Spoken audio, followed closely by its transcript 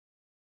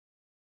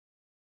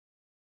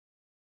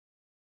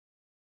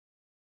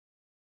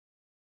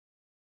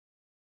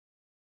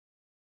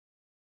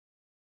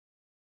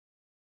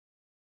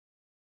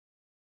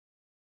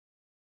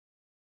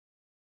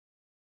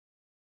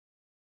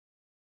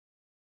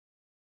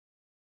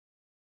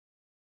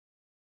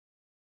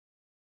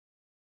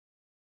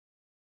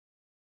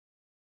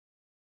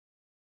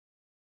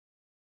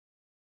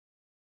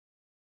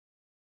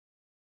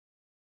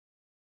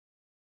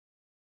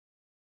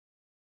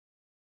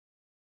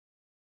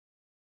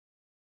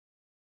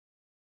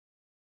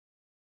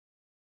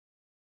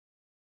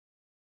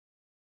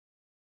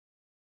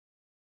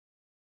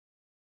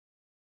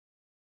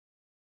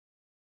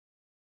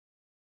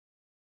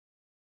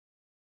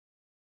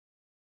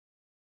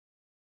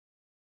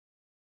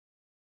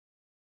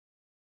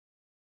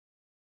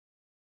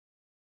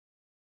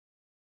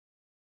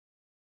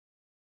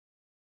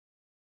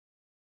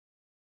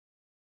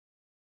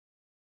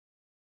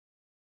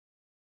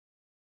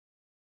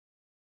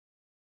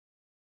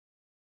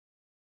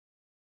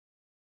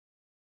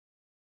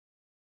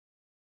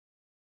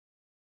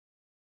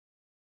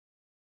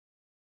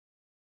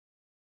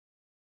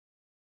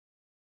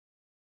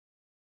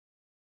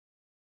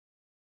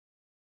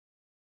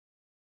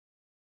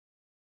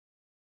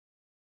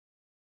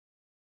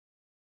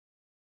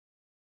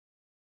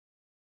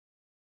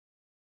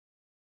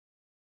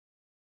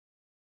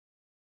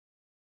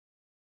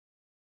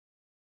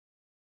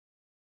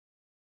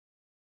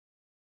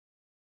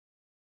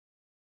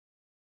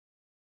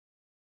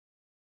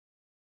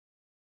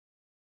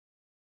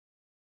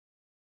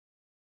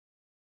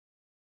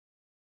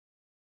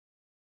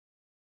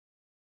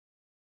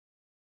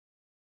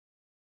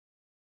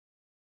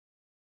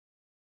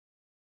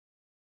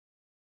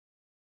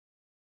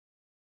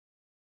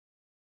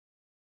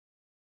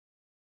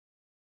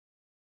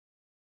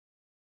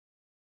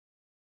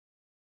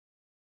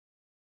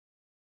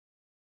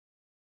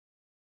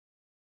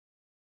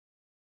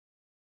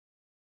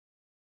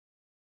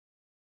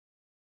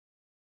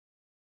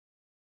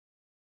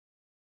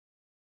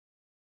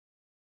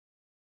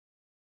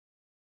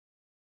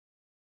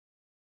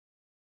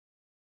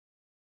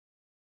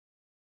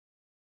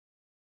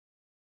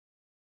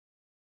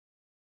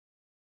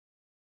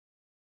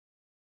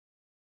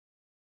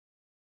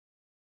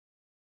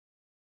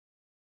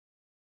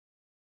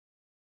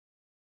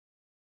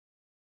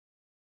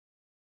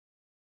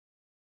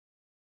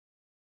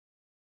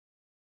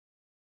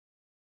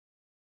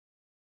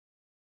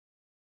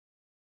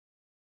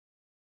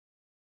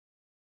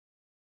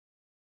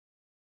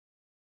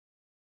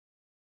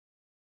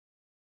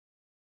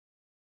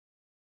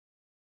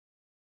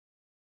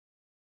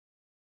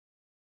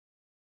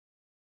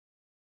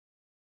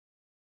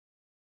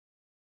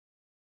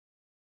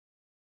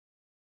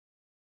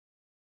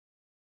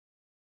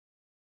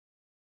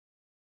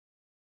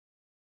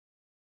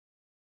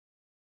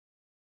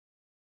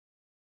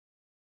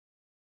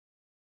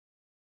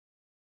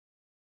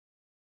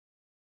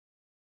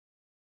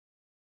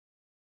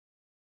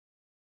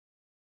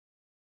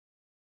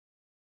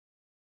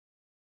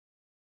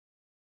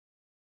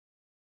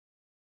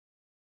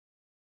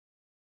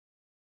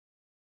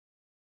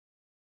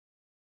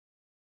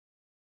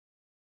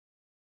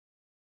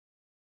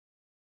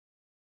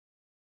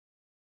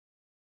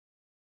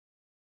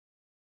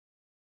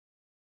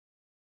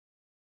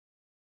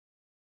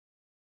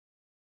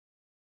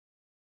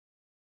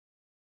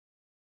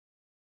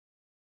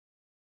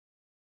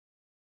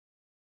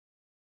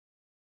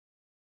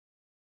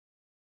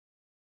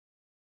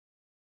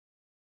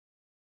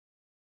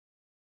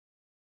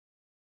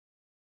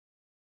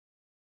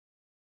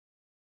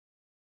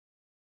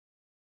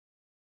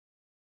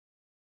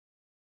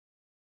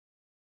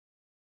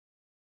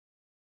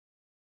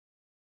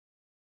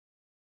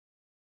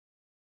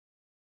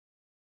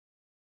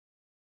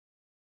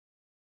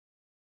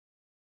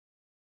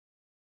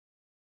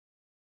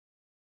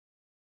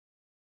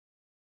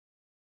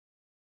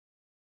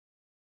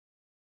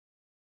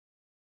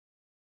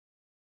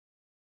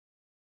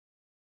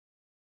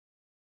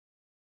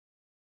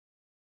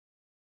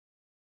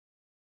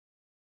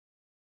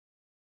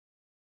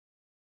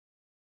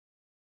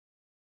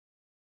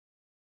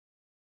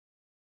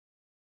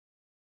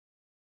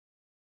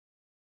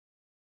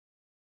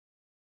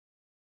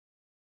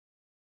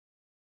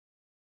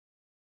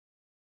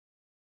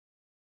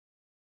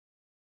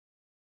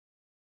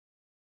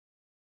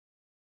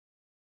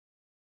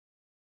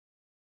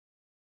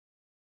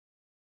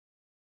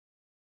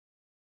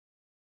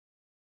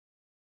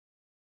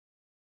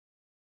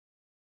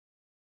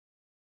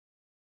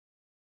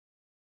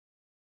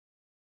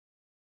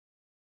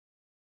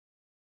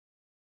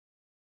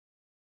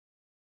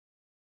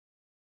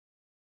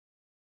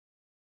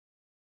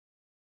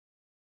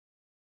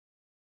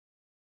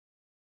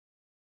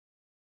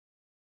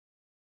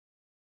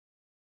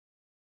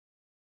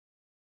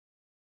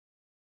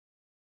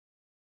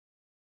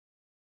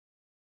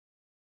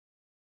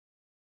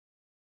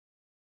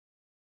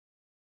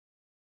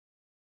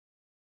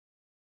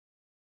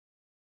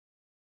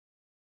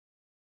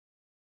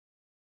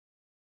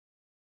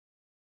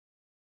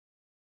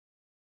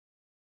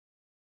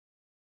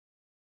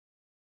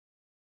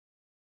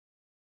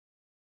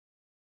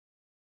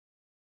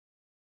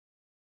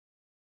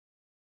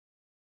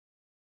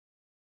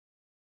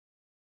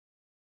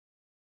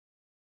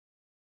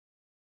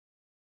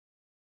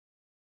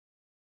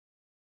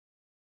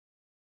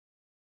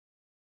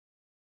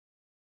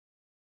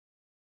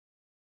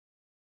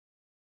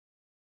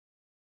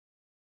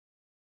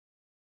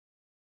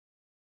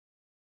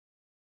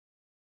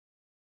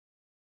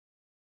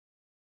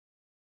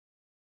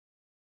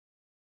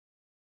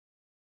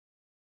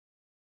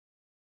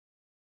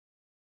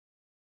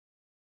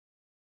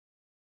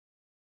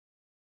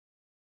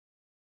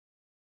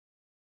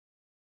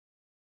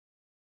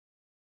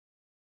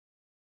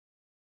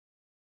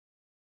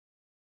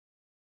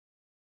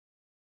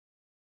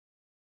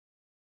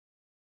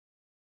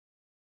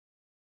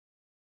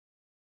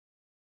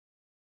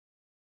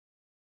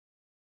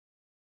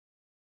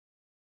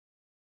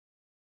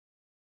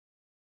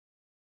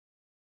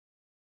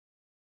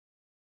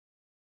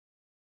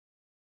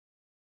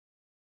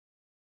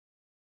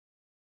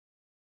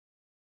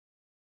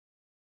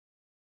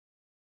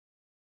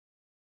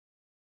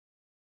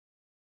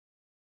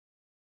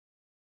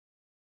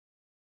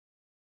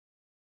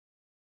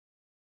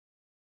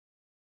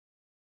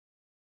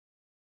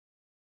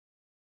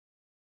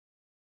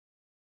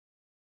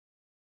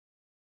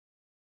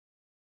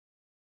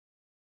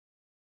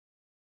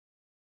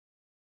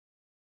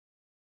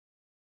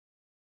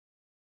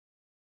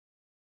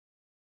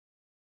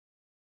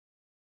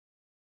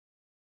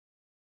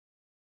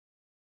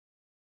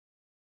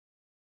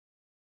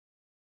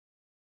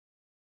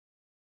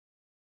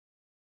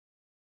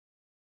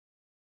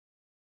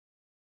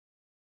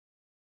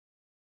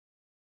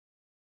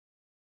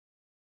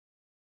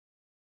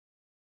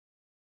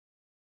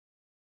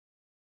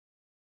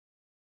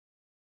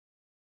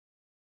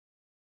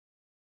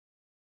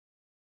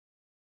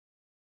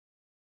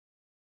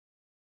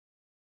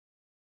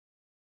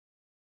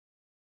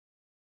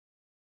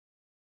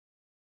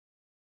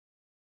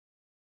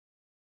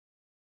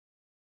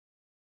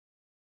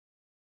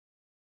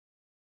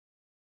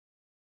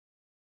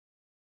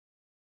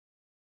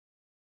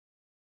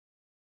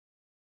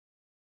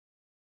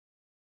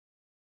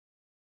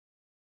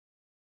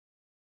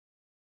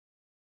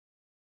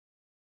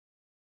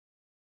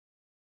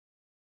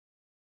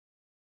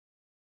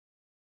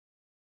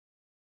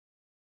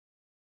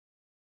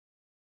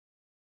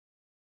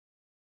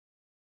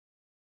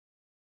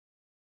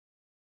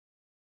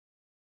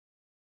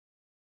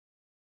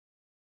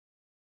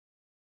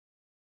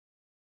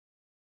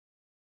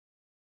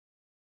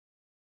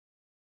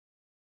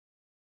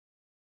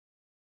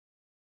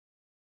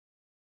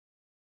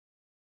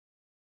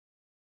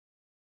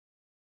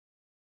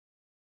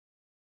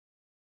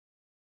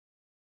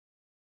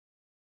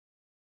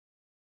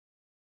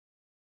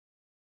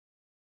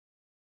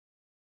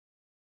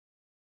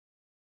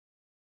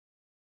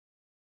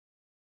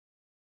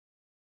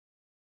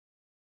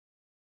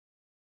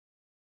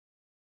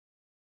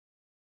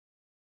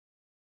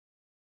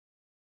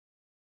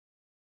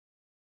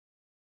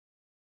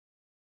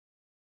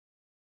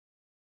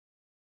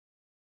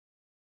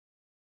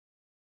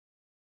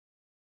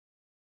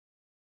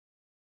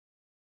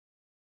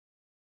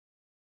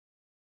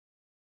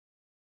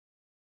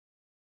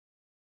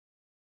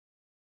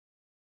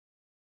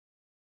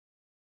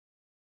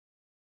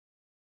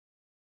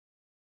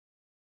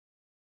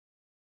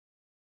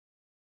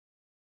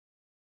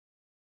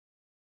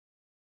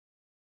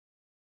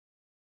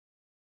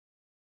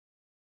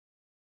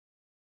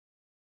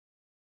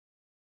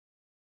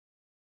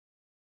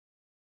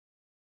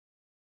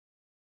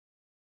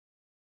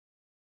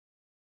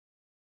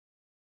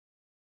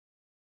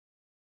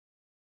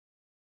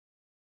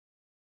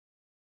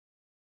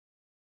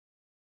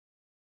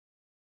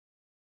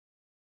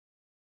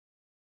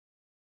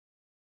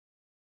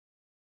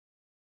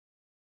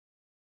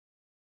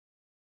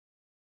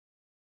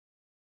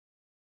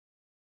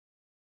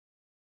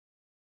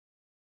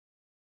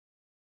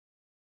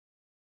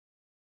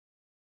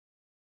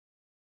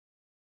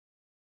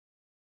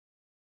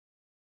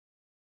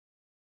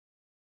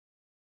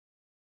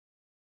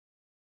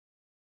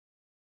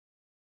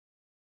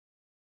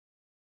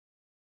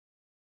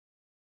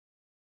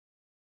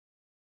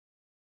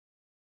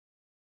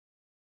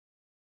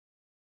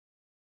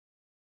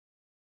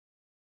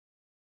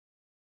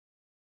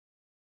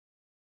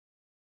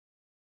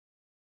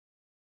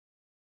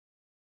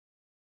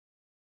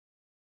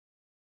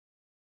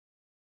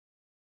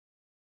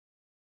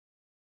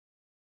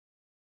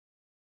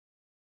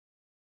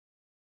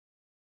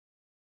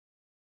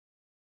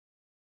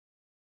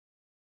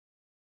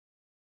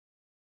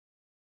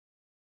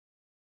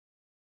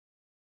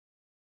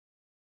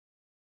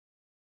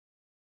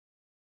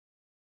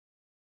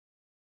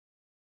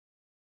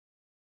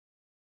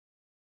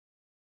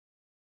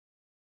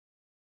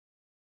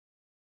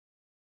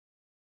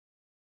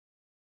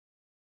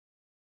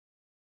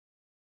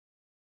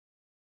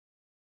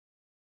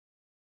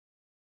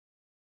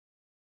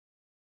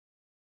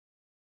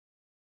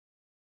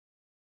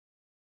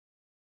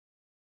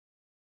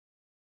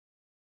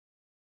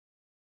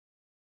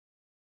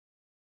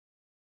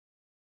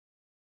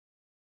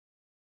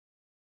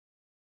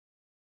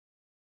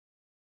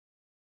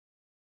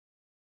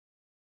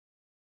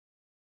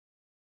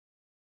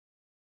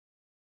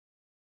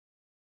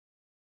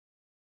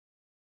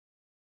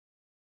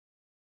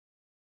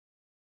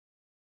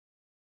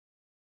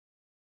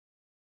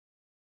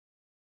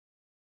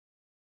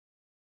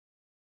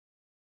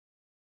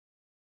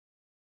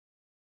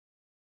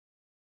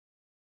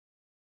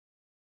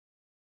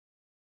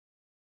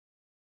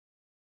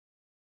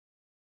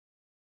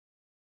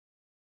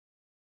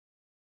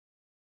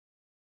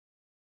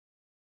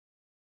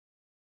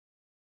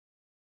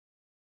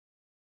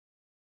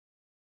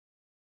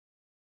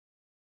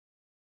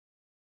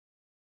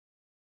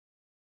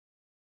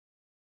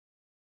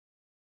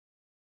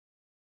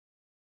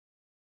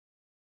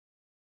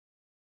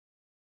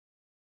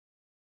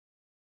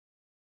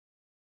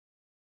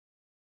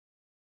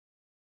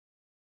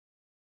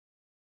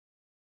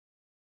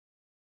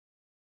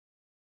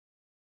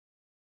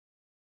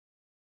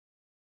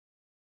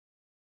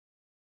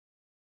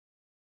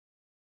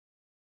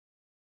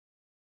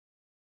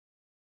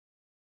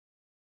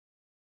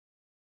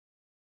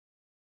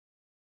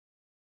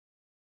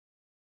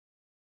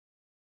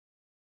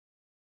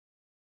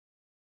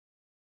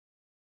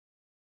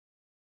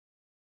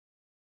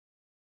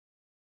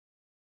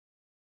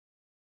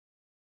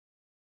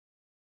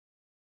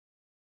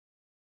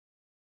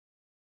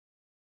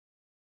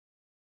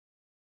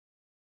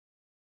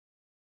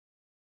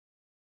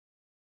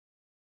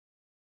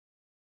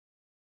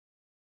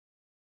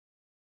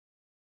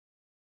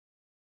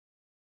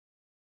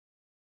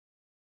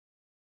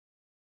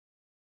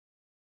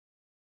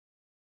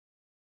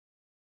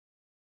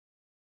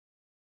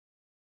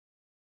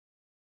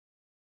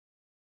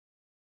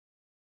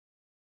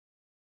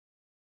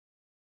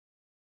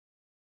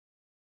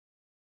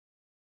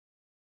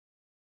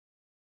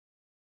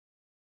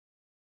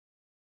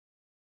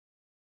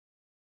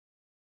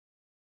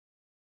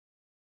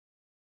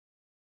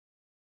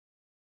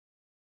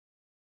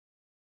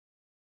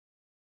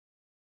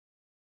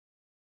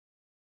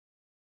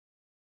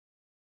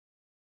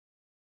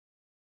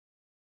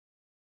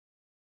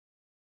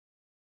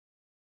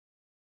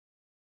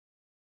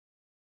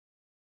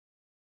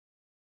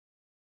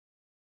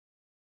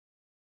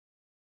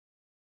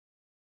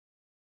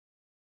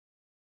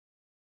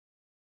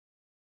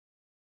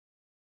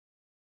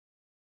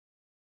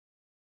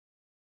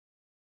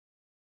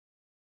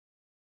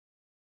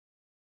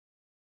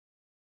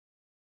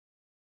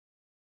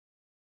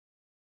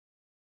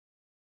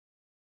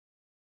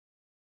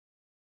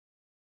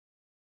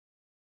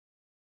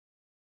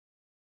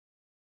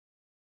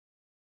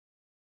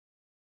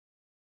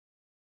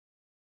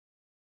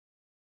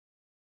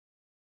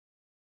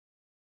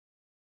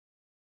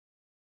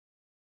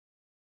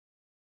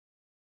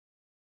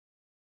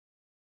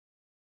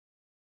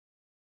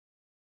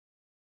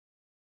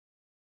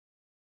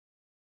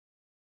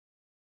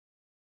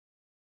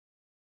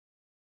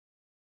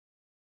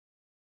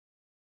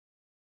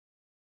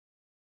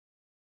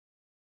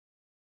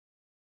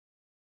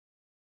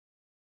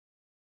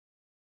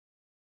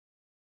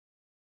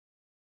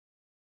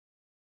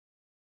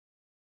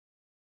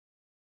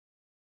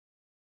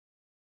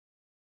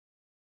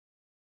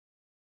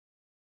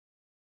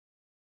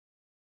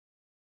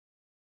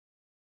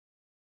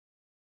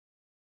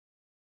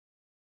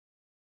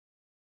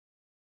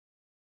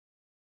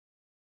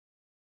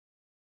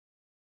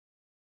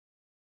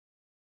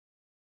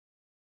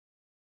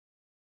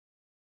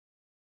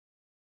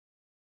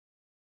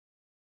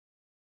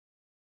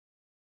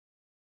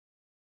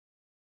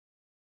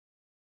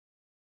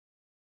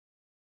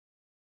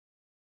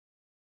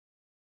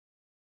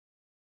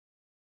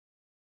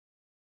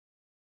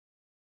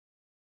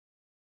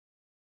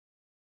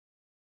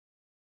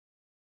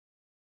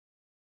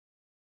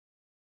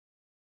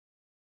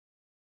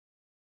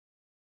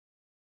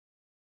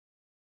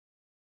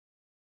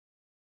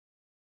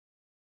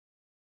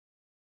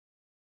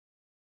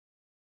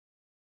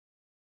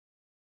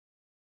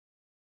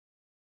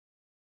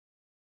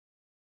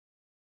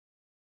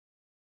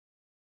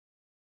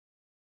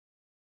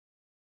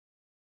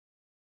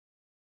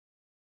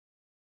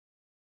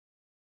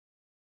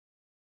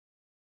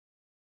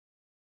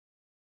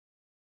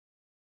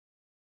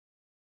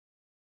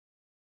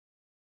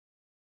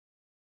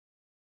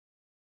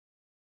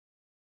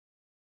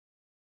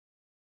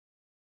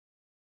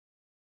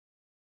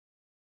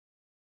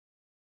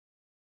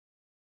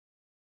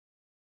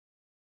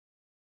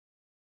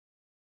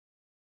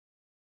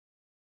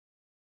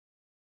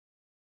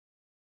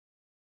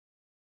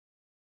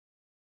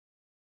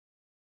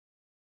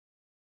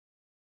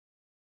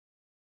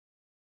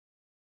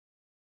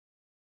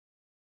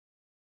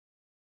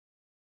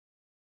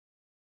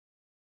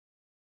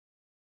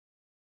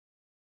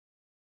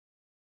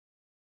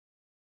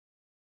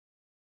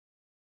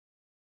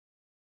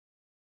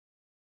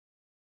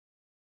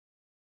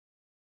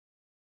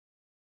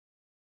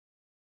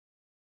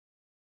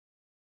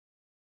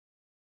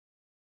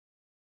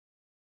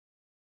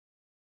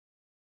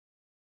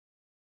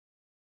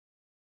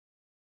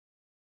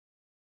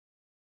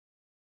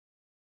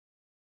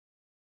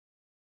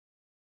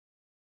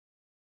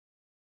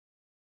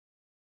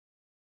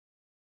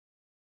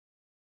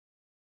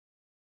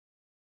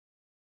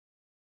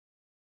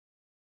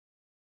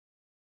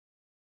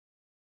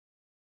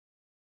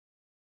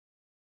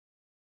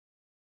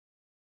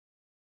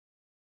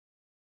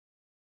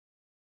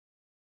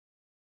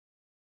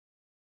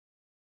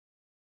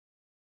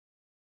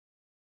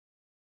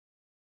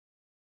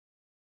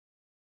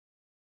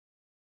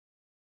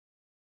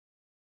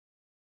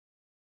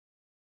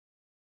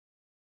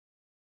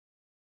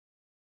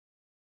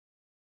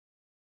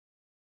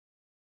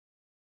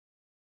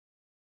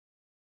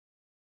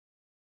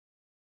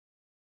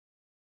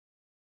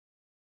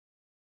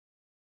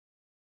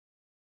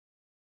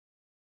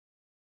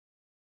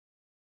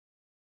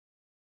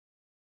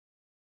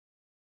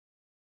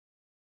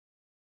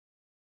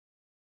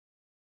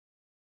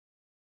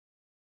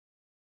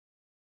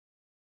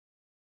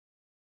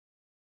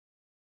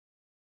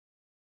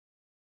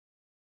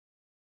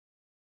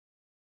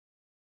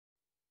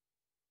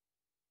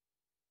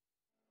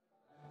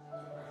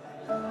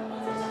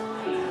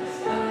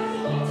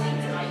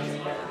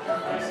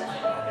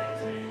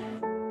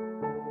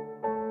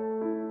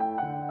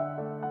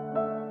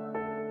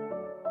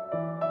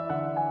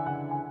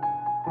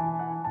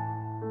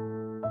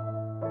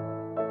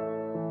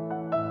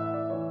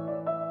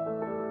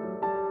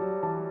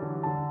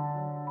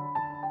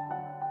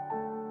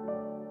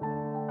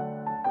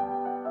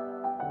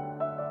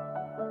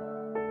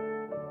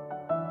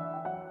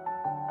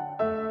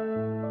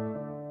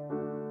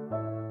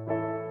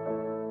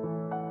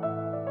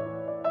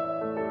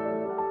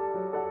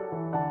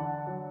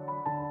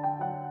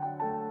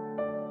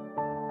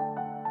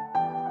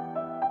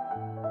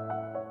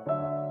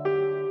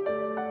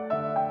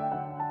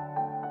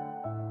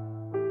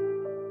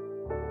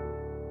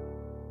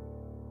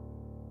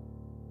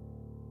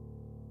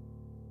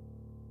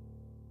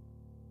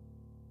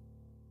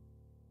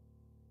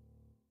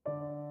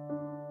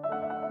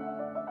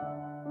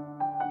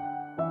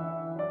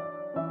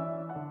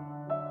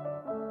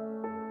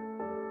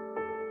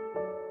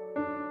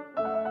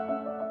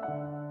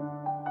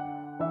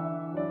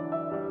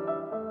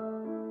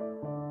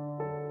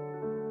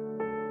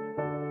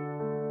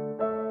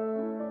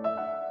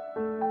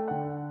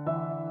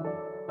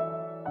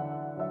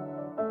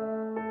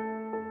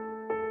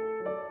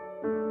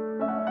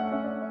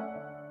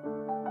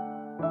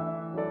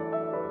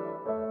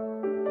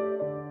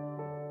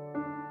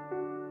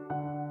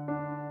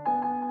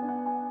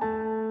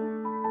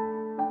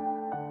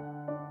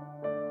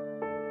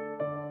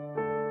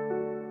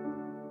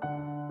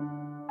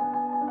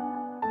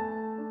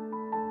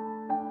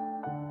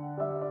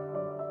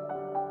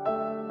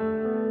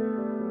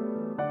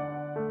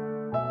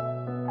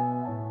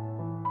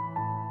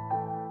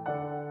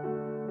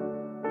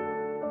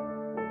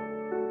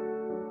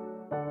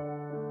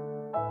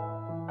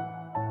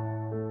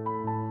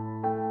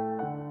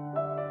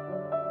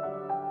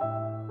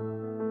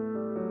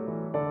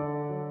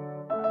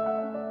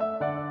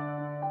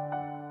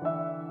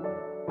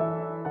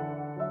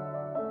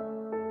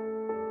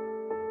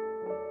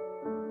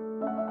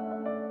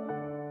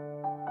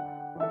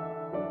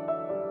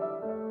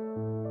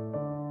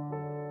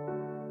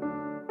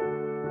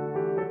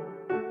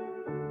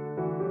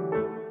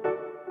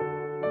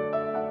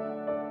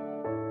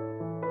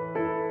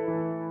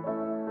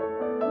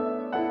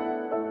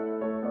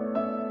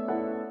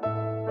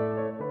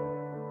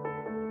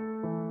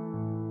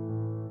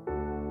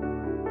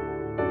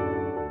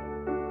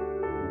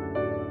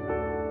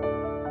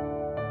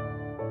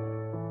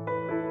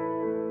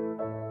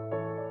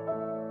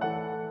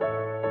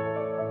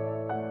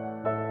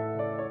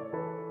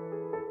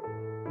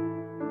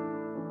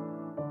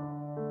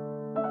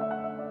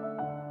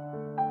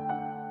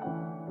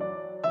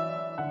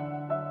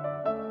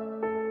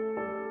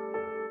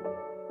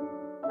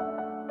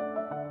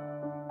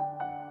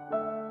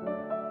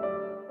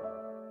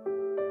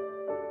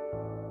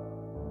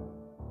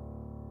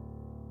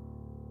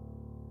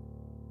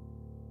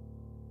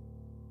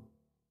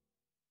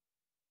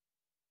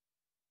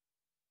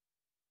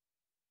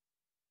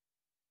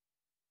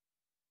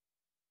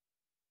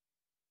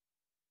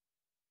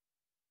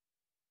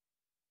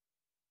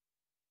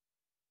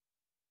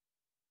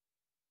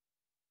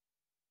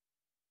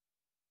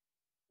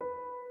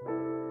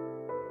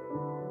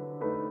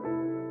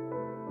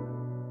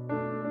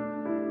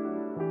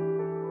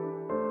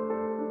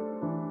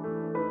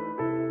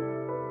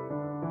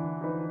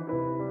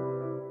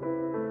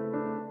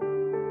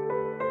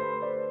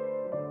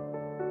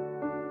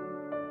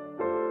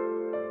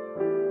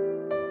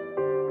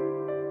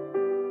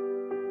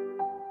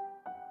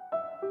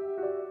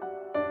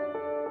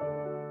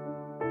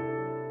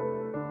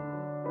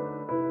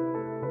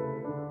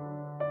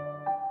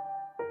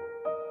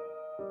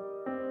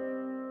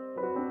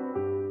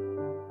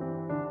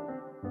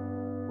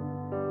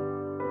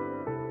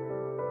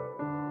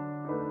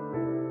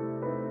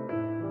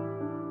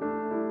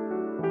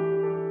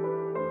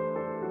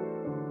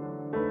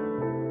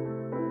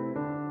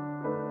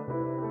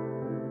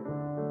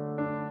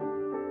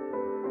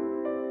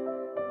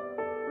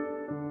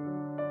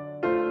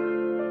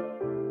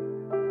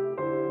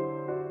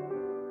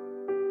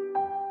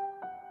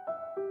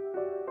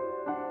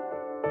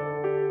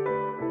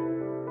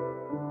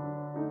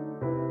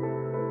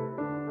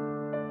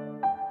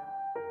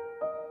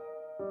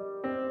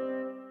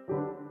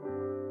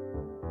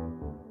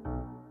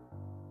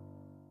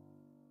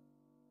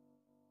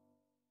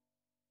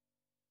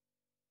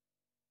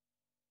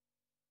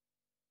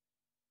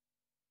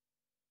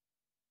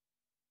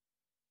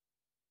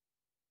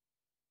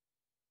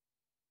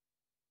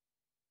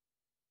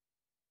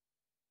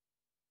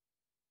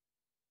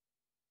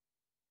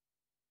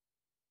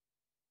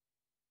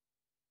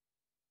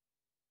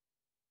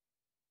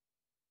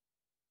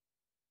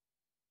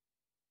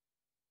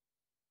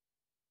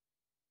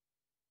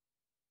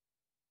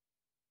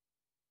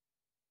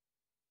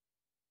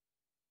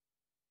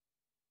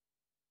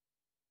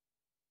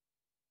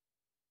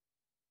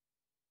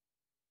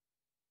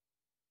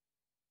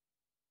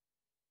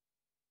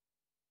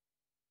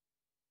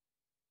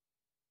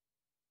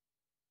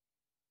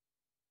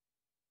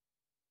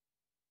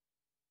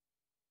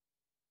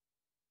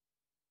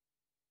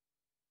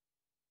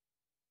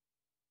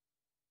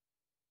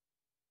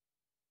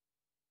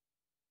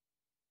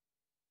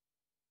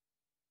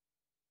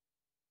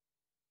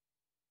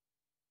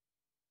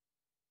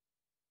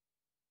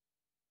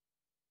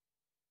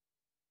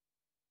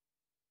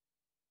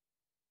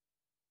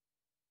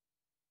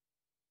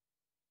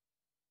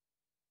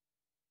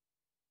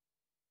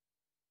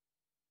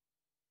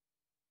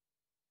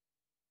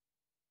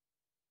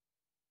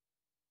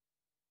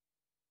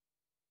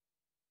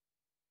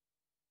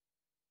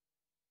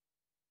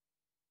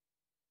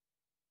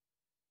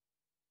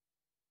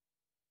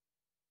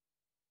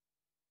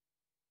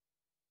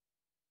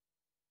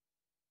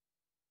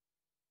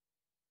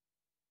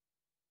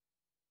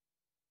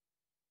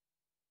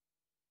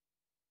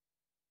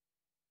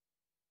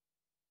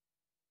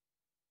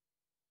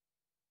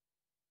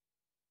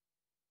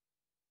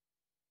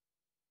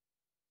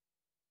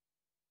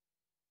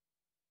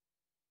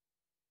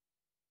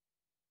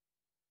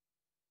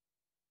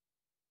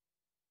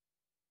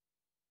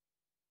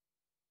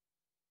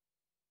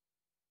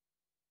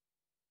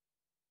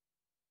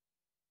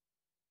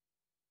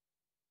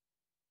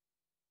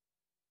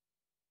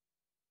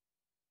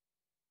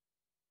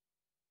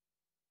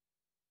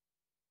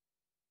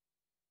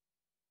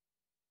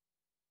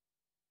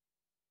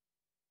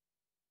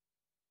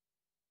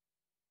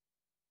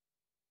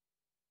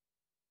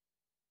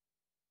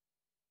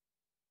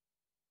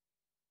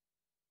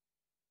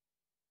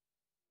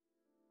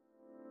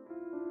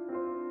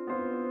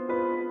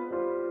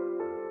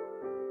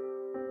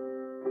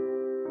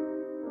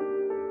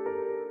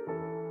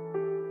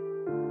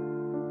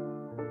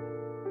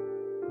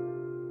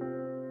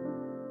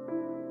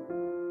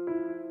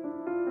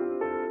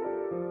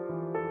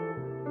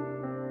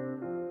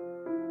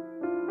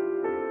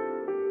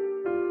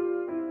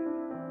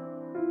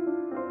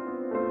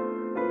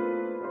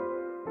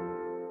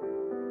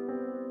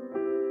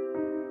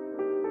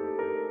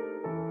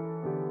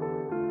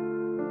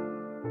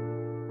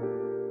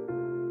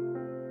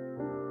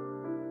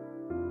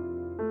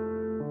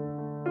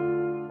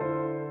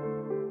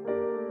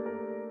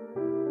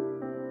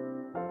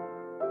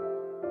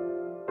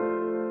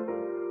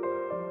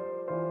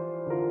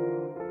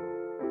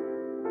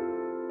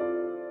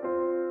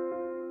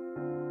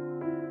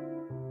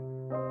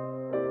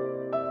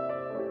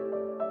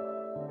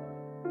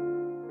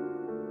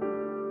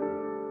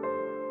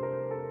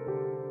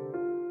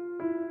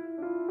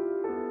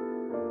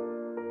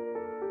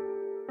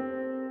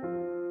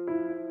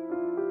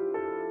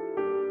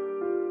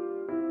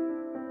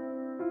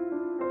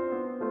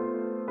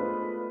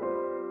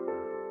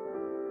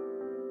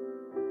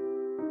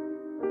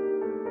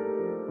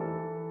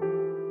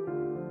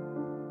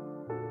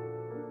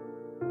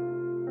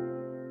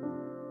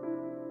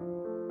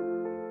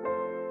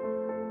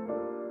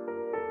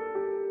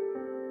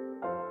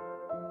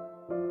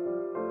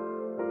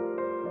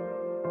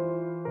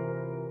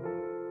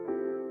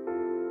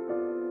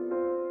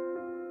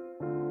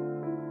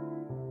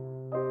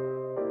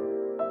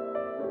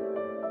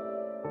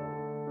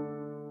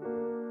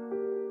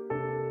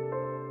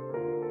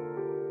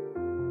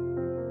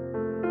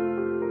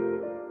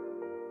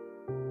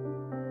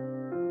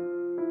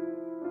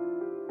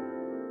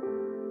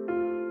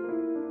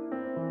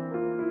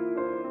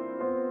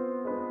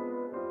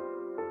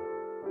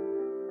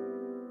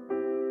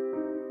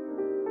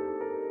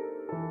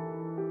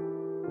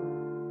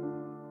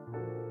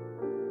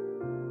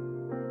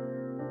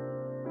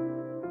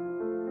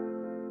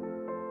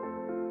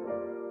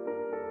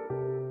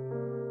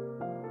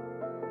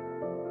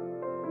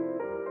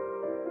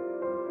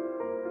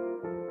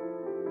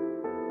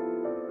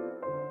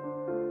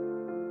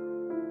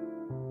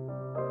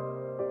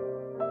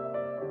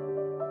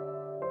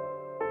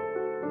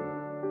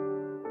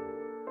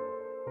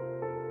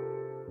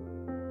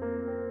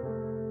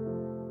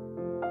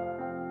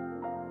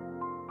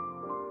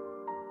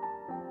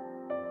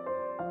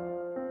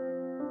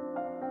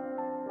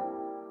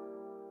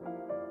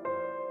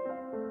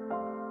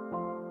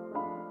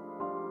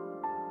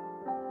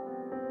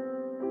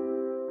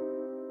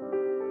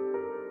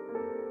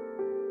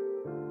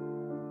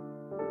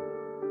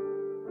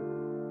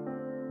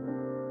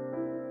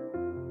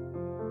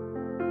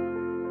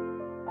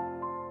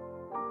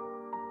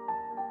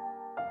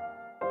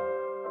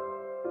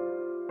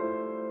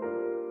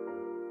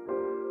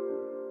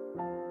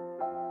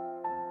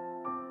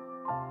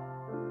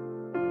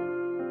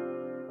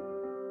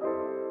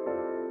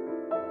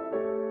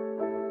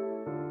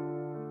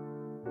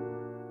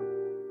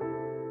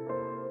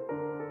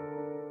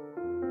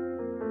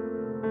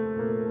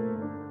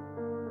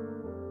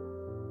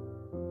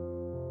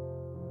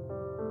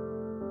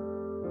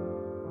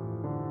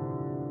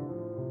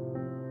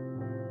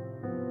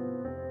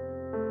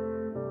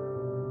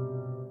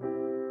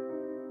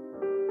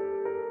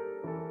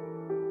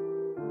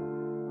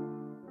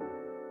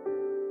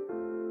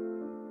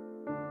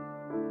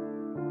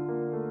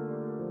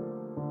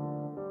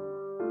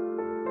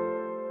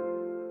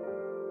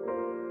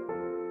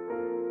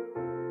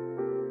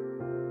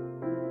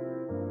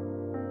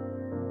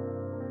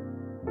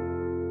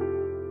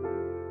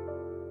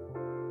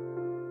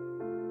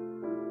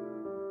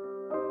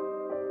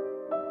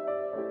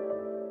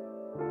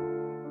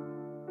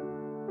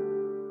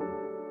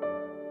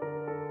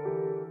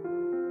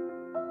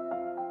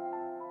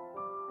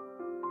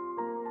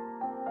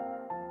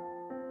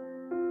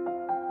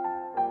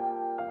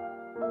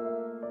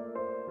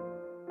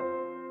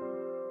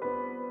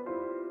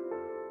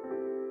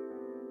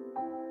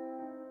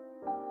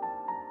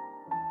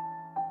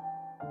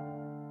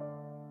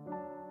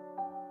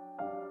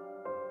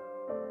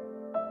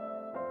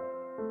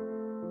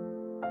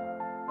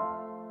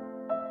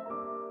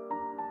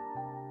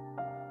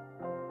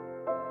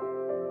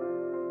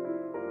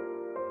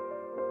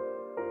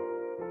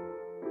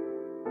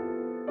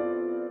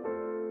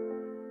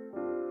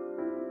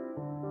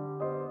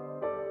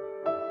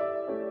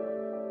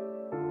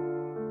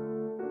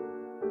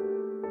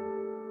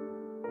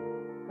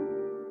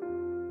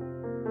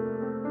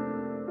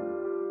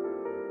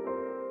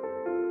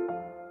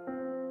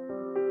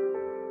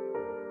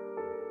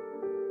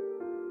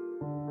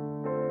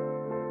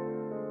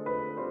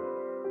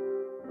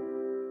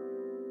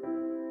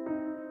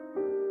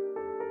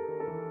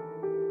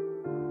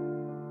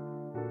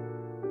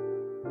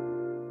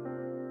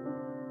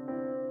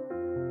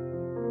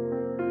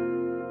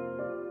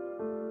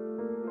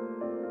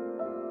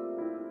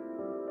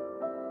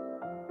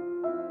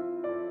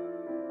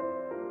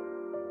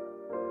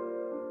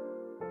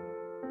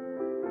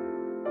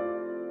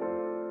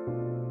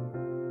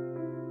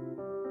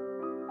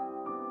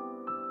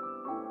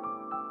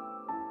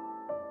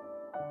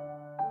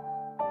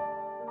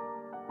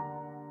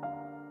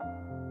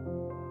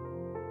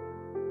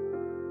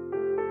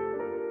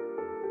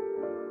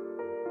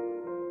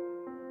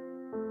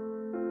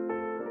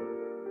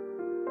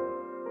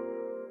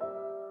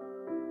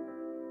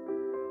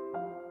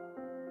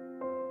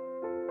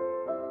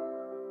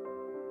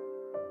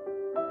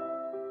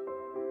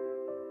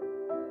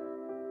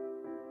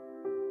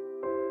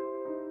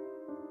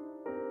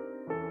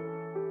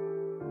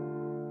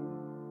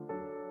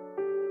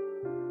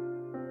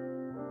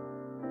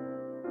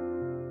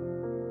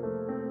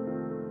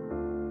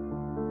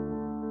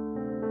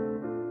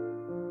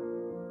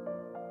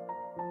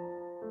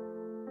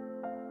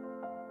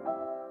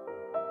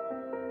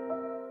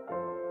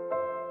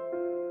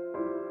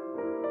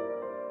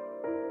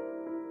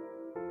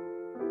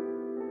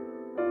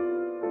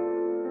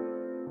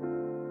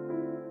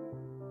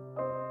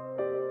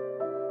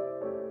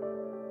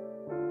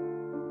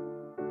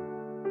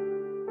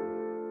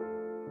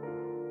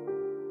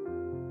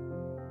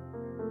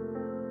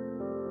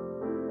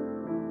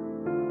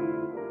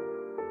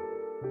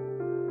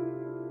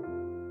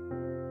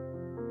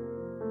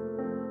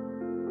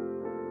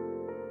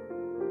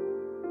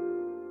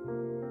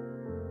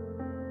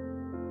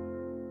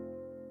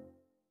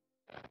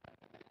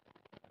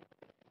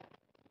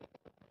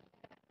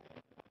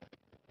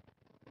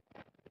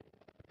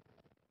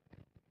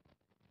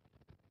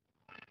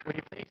Will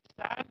you please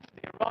stand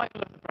for the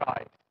arrival of the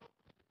bride?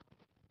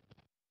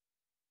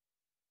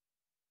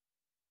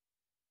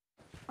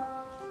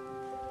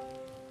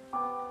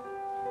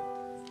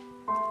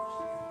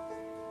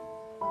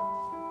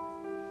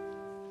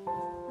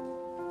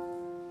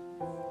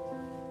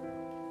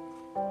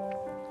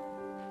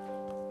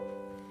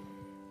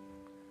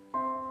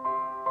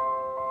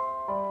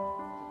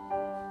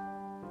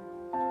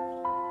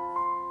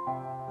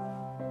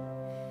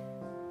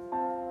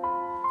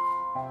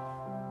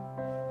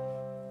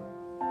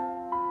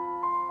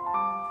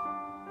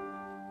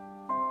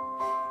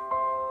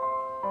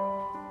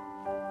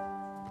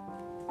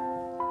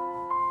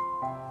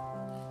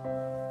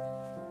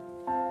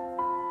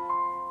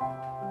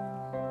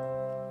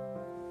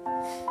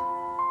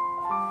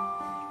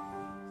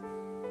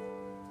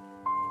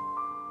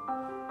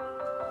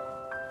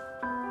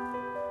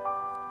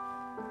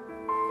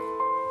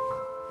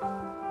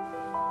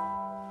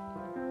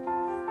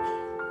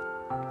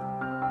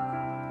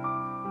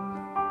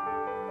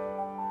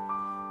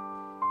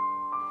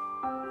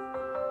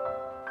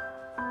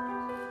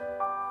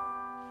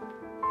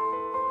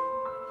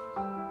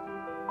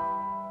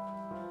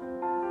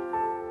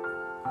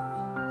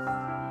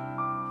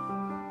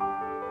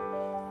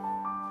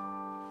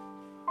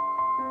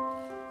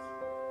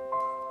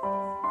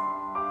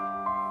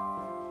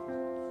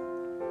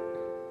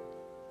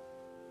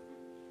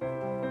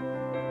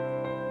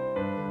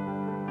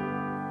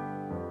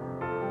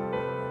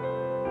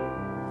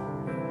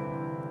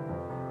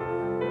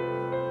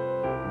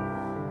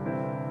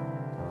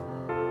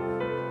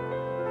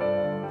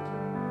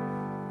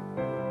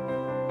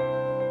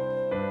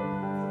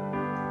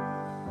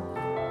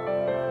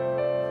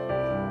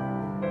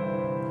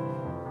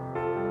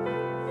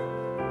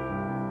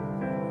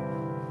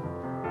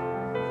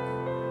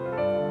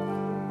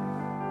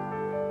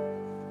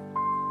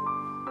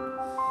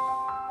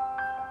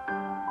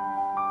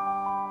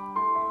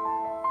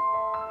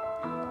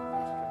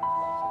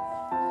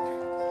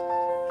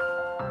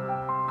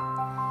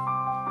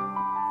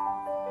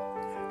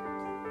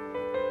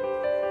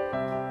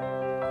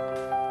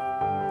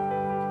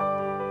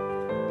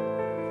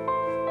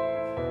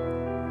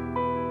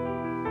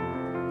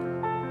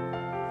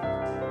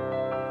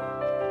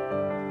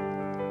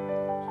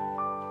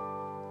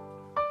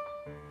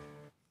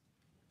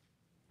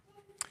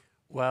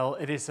 Well,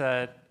 it is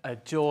a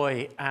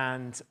joy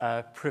and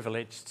a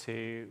privilege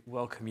to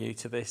welcome you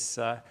to this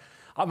our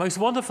most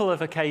wonderful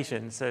of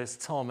occasions as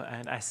Tom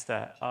and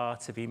Esther are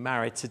to be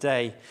married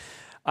today.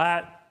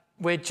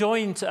 We're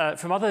joined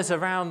from others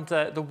around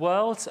the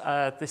world.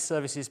 This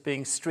service is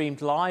being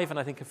streamed live, and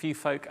I think a few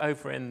folk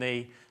over in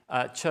the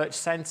church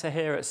centre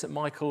here at St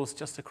Michael's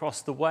just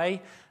across the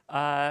way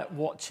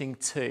watching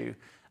too.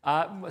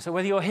 So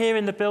whether you're here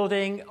in the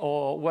building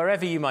or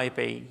wherever you may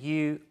be,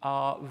 you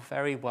are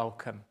very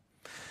welcome.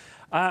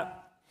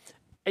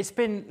 It's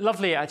been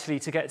lovely, actually,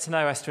 to get to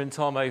know Esther and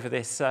Tom over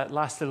this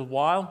last little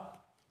while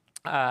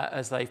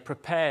as they've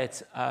prepared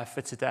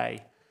for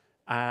today.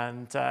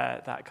 And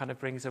that kind of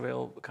brings a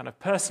real kind of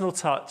personal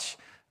touch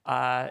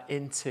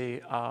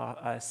into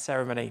our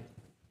ceremony.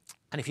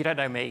 And if you don't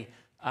know me,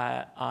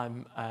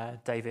 I'm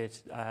David,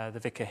 the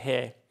vicar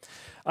here.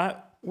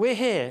 We're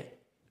here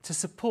to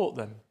support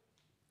them,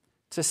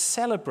 to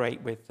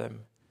celebrate with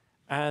them,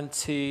 and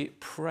to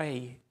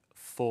pray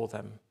for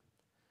them.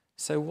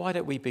 So why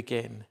don't we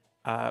begin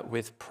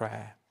with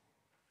prayer?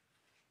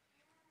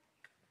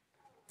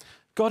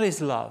 God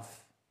is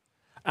love,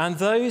 and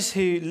those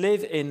who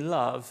live in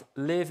love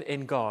live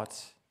in God,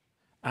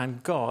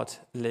 and God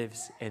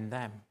lives in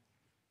them.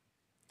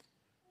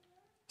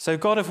 So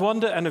God of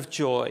wonder and of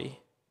joy,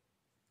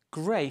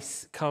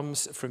 grace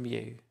comes from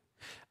you,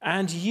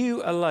 and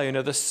you alone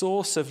are the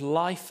source of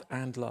life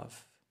and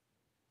love.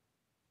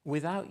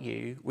 Without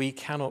you, we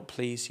cannot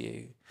please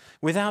you.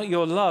 Without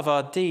your love,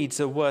 our deeds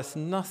are worth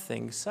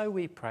nothing. So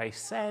we pray,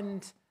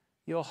 send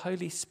your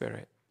Holy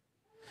Spirit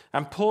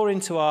and pour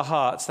into our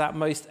hearts that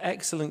most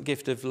excellent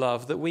gift of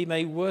love, that we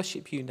may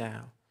worship you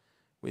now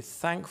with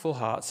thankful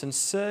hearts and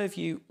serve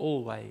you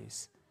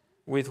always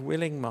with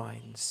willing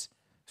minds.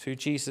 Through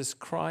Jesus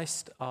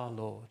Christ our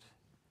Lord.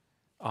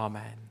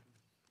 Amen.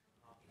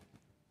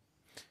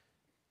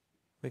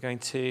 We're going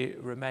to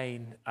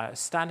remain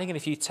standing, and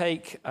if you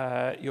take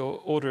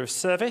your order of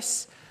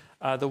service,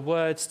 the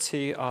words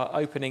to our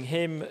opening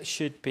hymn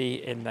should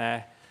be in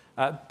there.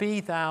 Be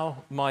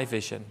thou my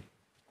vision.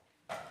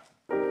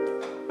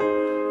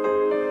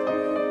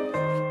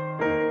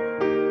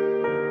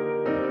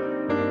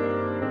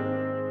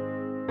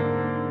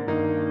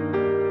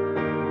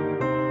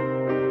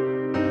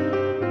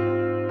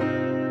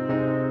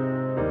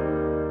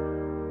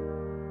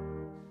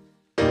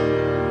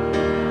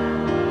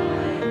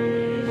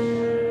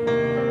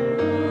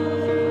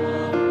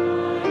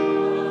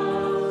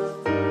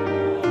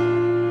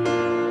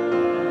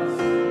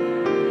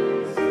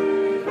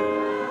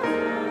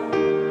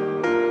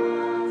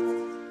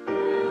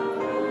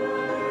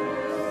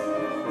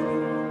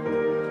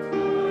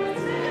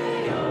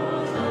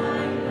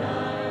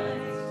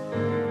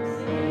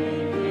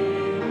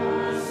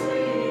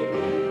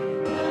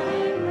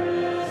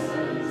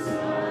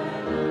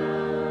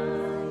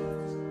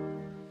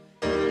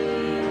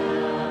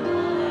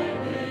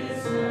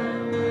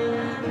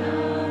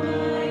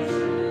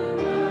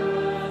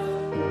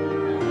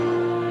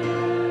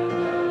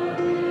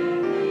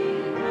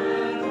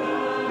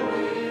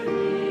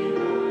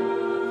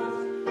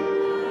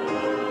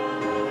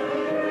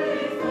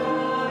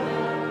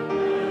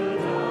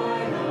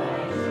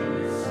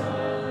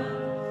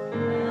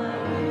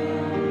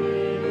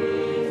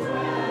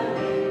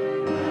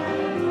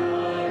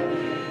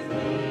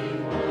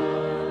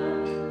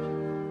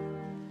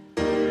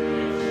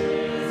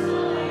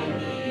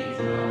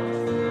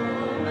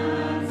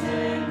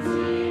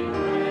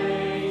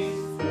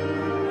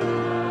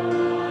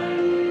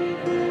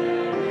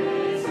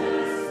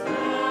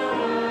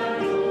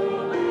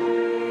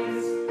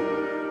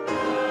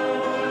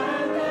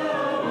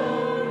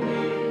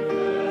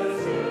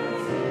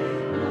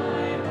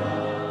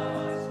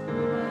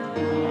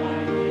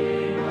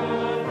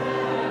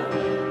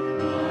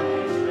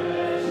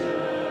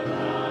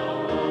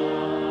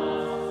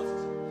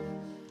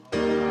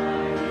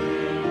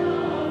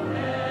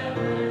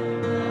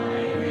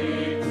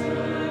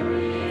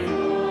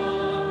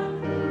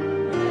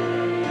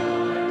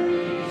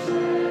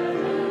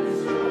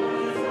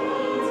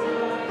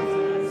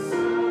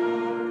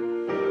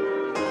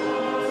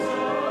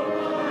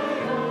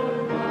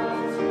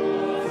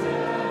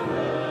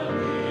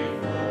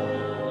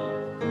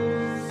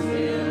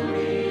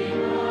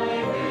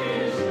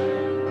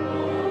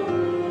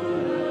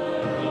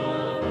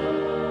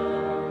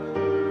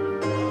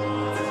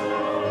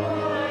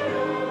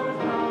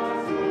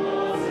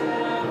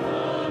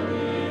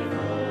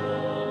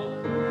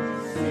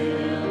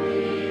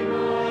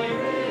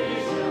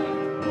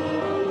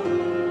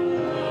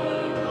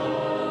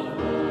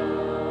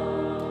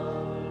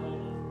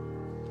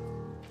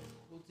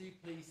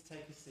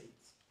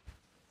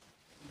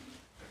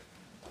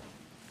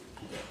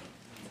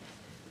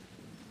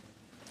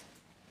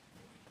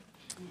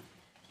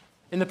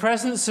 In the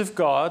presence of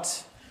God,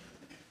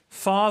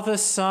 Father,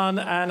 Son,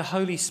 and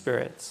Holy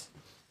Spirit,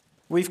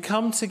 we've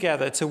come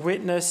together to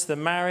witness the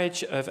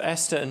marriage of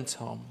Esther and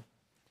Tom,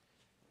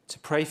 to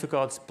pray for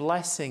God's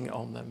blessing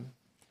on them,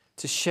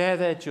 to share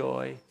their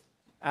joy,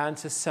 and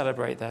to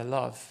celebrate their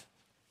love.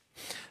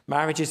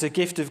 Marriage is a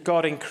gift of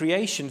God in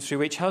creation through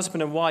which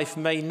husband and wife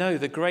may know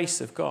the grace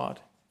of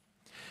God.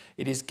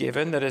 It is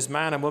given that as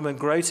man and woman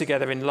grow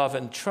together in love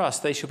and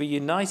trust, they shall be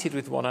united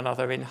with one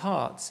another in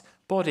heart,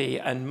 body,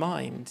 and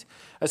mind,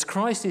 as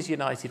Christ is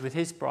united with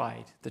his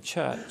bride, the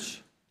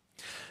church.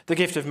 The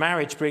gift of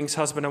marriage brings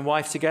husband and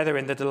wife together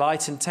in the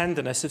delight and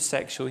tenderness of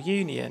sexual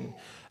union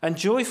and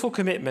joyful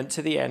commitment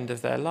to the end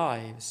of their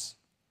lives.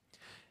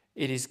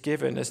 It is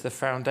given as the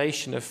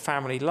foundation of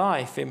family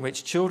life in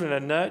which children are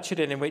nurtured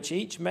and in which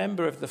each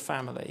member of the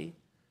family,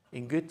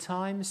 in good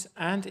times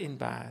and in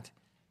bad,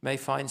 may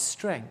find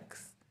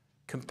strength,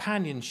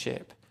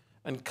 companionship,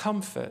 and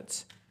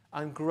comfort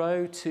and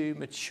grow to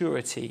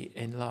maturity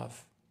in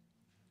love.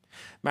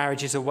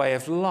 Marriage is a way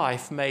of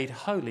life made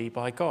holy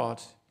by God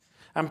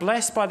and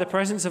blessed by the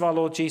presence of our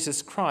Lord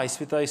Jesus Christ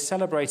with those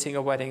celebrating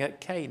a wedding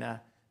at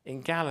Cana in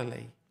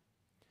Galilee.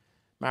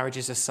 Marriage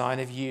is a sign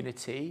of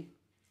unity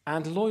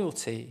and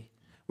loyalty,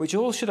 which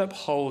all should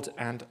uphold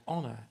and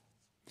honour.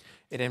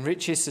 It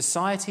enriches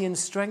society and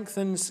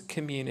strengthens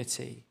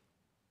community.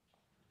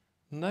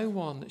 No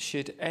one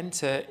should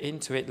enter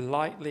into it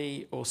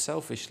lightly or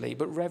selfishly,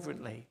 but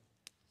reverently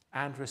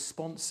and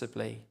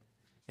responsibly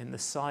in the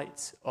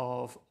sight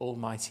of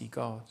Almighty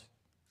God.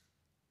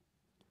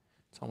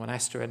 Tom and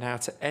Esther are now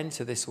to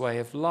enter this way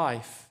of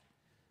life.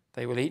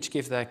 They will each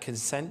give their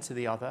consent to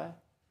the other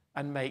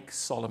and make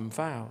solemn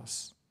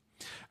vows.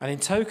 And in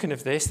token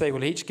of this, they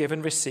will each give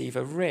and receive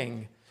a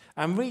ring.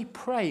 And we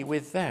pray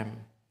with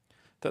them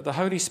that the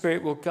Holy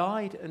Spirit will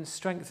guide and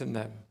strengthen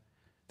them,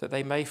 that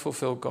they may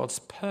fulfill God's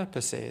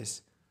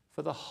purposes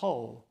for the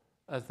whole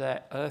of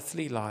their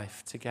earthly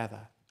life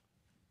together.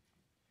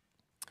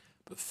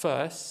 But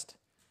first,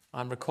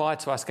 I'm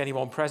required to ask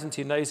anyone present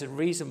who knows a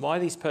reason why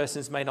these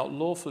persons may not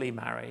lawfully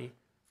marry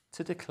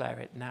to declare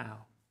it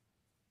now.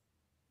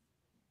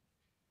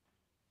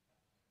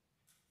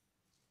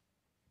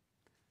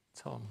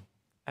 Tom,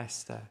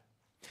 Esther,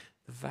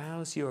 the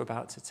vows you're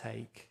about to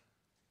take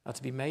are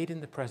to be made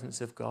in the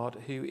presence of God,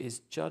 who is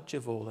judge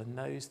of all and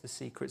knows the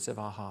secrets of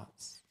our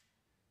hearts.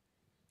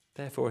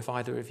 Therefore, if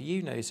either of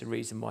you knows a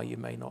reason why you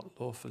may not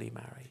lawfully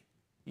marry,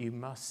 you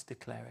must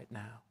declare it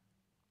now.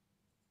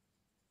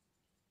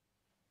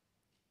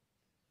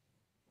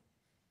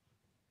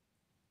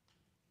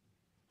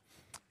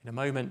 In a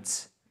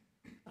moment,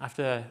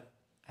 after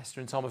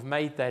Esther and Tom have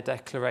made their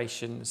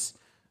declarations,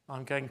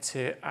 I'm going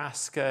to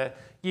ask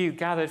you,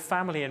 gathered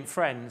family and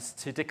friends,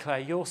 to declare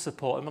your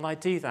support. And when I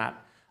do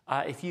that,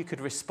 if you could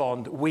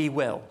respond, "We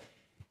will."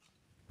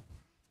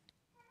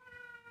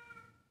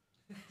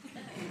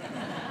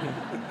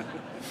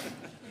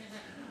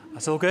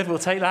 That's all good. We'll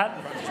take that.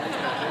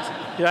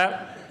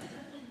 Yeah.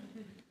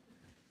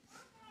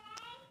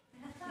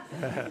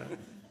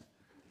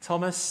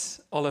 Thomas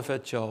Oliver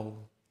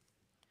Joel,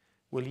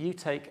 will you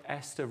take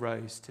Esther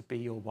Rose to be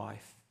your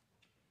wife?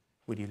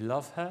 Will you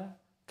love her,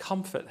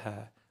 comfort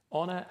her,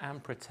 honour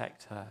and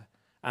protect her,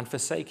 and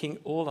forsaking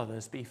all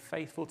others, be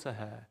faithful to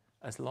her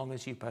as long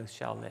as you both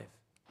shall live?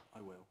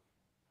 I will.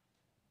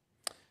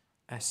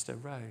 Esther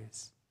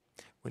Rose,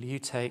 will you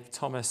take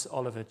Thomas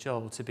Oliver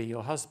Joel to be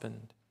your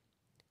husband?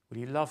 Will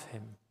you love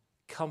him,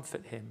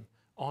 comfort him,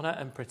 honour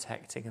and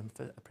protect him,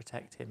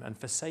 and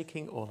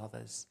forsaking all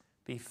others,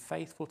 be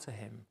faithful to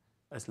him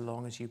as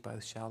long as you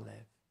both shall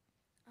live?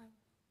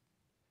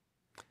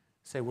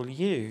 So will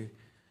you,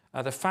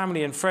 the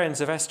family and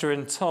friends of Esther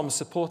and Tom,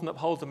 support and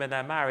uphold them in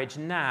their marriage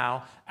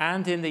now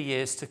and in the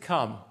years to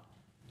come?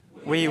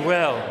 We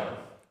will.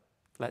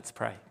 Let's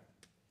pray.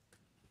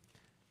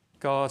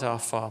 God our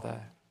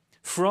Father,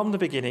 from the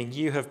beginning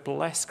you have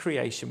blessed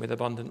creation with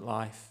abundant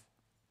life.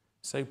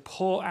 So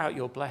pour out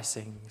your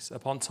blessings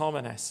upon Tom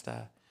and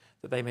Esther,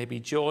 that they may be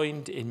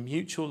joined in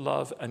mutual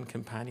love and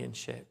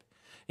companionship,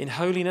 in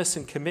holiness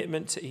and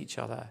commitment to each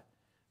other.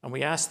 And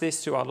we ask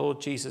this through our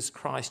Lord Jesus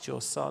Christ,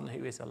 your Son,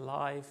 who is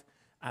alive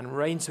and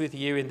reigns with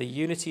you in the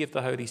unity of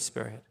the Holy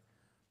Spirit,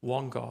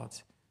 one God,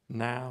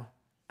 now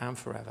and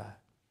forever.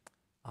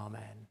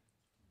 Amen.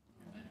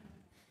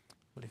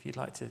 Well, if you'd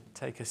like to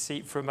take a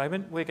seat for a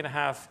moment, we're going to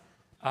have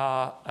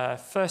our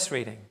first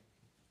reading.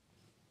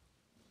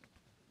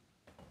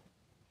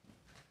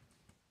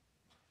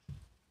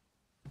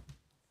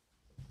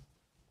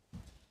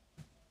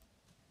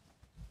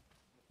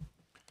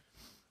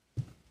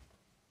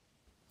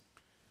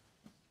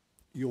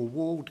 Your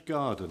walled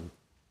garden.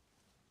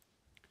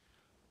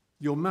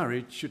 Your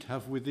marriage should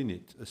have within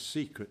it a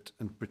secret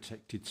and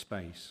protected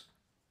space,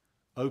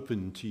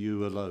 open to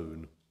you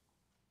alone.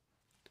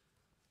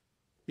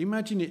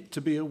 Imagine it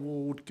to be a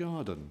walled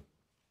garden,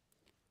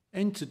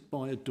 entered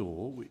by a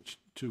door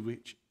to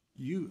which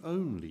you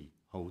only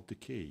hold the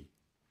key.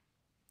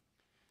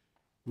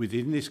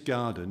 Within this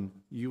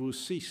garden, you will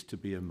cease to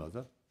be a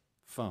mother,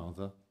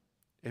 father,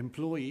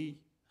 employee,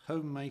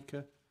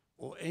 homemaker,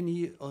 or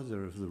any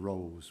other of the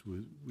roles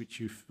which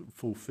you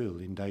fulfill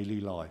in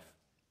daily life.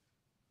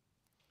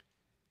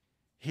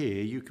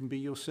 Here you can be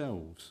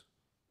yourselves,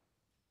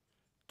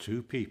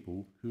 two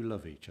people who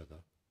love each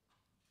other.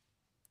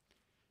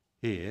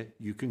 Here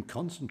you can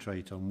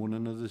concentrate on one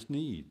another's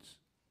needs.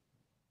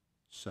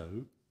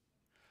 So,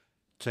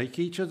 take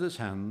each other's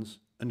hands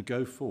and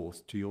go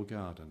forth to your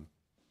garden.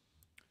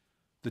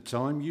 The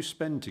time you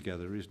spend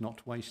together is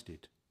not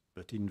wasted,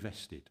 but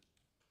invested.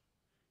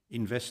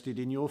 Invested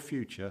in your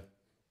future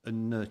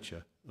and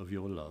nurture of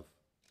your love.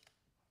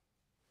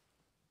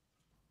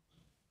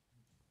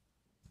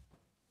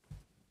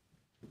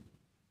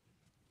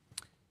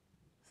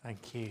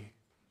 Thank you.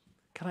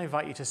 Can I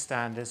invite you to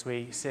stand as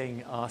we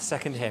sing our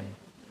second hymn?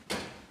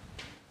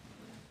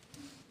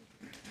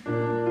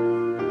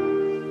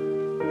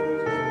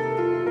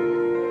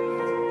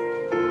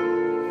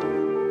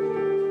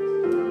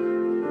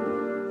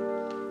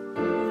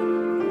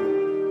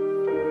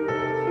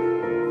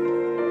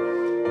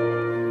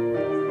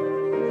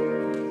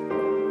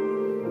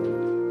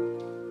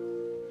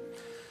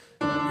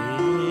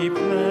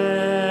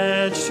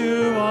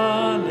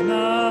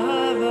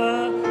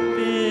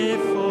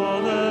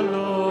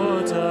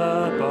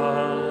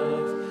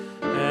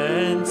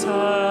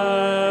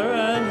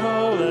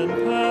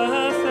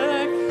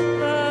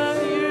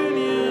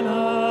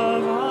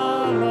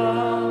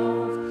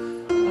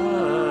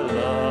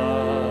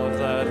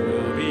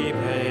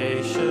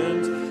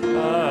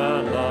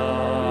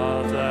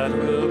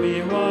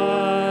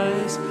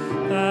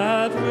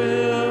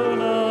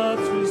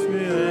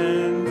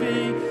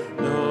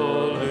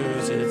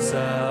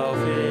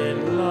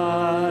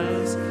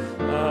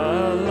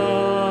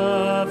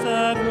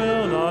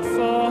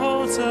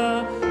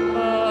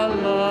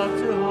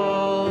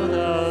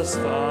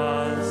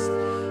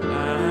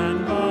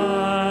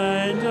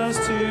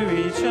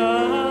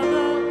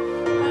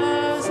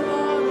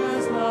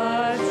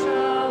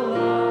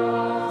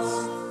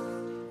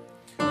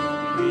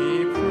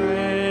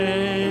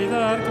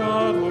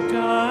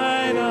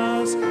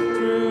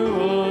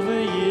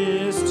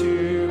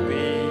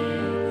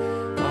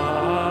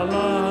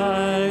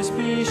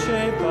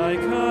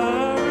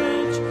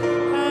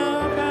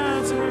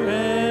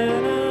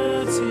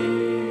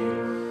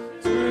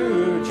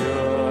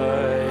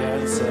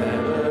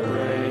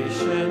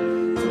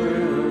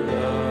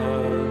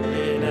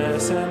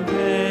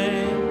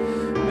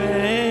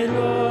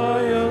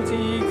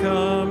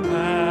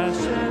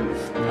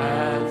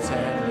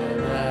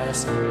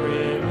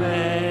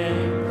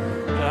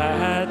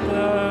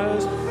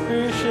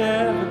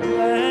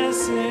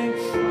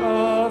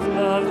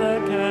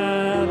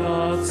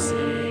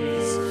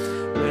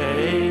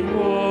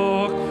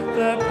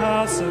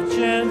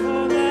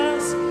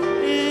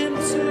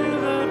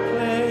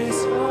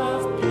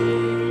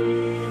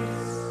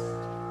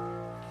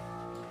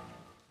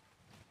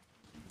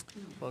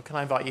 Can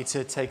I invite you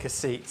to take a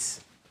seat?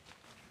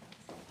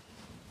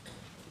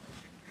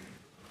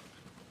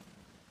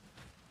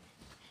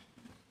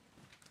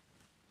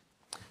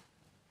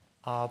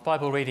 Our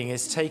Bible reading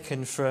is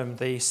taken from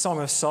the Song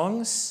of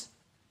Songs,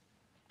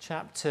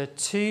 chapter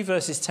 2,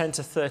 verses 10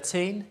 to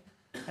 13,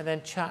 and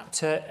then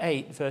chapter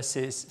 8,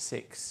 verses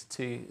 6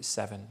 to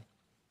 7.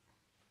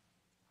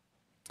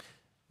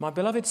 My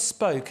beloved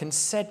spoke and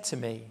said to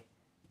me,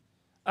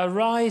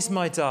 "Arise,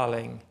 my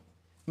darling,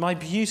 my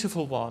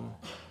beautiful one.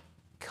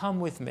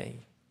 Come with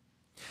me.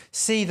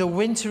 See, the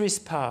winter is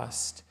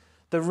past.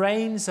 The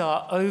rains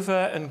are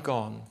over and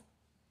gone.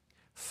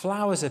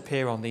 Flowers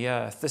appear on the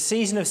earth. The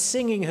season of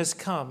singing has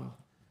come.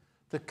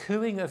 The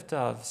cooing of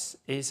doves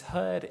is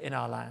heard in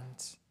our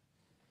land.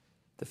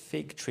 The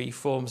fig tree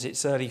forms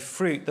its early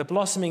fruit. The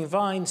blossoming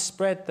vines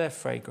spread their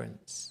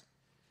fragrance.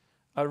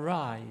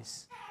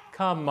 Arise,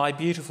 come, my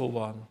beautiful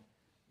one,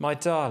 my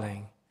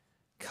darling,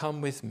 come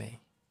with me.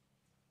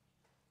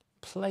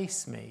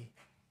 Place me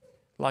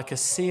like a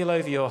seal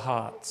over your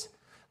heart,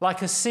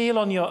 like a seal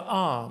on your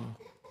arm,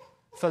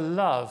 for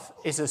love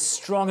is as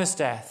strong as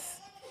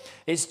death,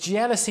 its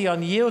jealousy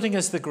unyielding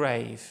as the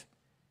grave.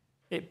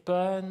 It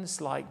burns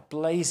like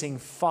blazing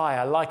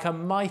fire, like a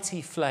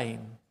mighty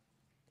flame.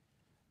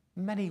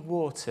 Many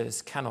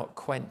waters cannot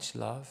quench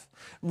love,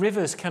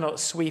 rivers cannot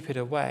sweep it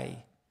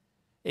away.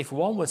 If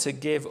one were to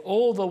give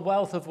all the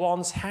wealth of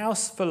one's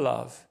house for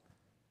love,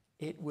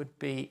 it would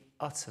be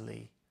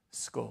utterly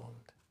scorned."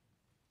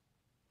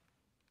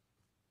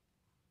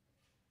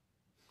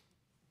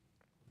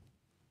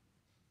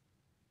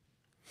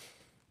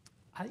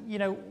 You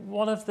know,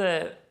 one of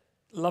the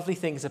lovely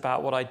things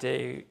about what I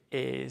do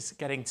is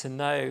getting to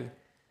know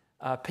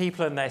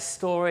people and their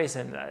stories,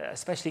 and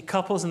especially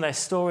couples and their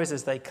stories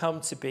as they come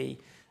to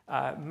be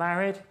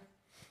married.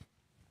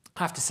 I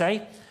have to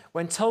say,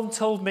 when Tom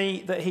told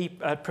me that he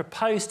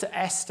proposed to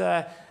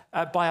Esther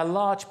by a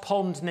large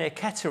pond near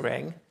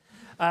Kettering,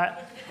 my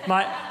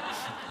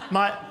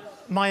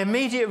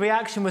immediate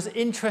reaction was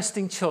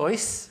interesting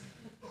choice,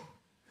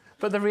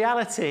 but the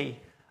reality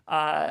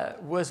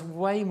was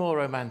way more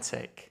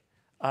romantic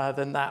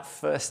than that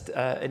first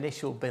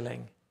initial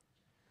billing.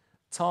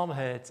 Tom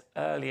had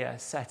earlier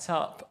set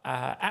up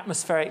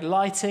atmospheric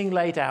lighting,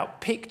 laid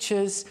out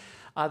pictures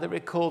that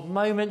recalled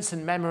moments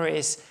and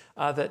memories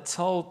that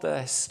told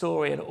their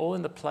story, and all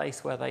in the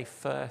place where they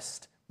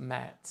first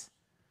met.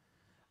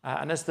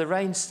 And as the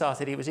rain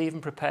started, he was even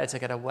prepared to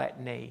get a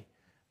wet knee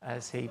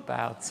as he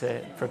bowed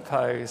to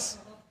propose.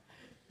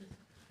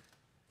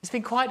 It's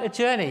been quite a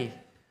journey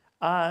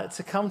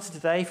to come to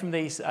today from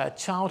these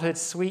childhood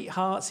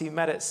sweethearts who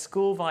met at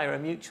school via a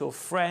mutual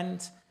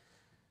friend.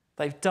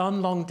 They've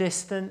done long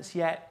distance,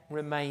 yet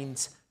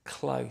remained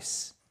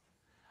close.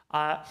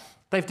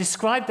 They've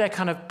described their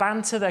kind of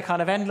banter, their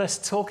kind of endless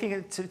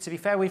talking. To be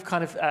fair, we've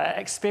kind of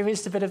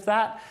experienced a bit of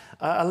that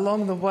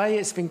along the way.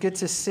 It's been good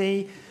to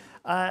see.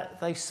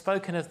 They've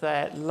spoken of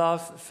their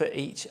love for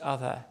each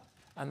other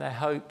and their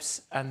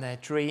hopes and their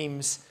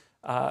dreams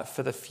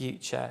for the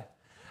future.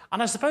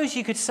 And I suppose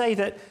you could say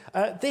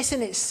that this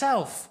in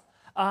itself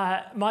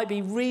might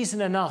be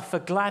reason enough for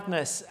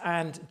gladness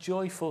and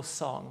joyful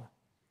song.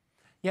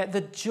 Yet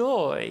the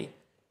joy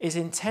is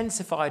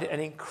intensified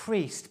and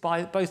increased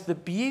by both the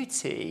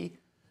beauty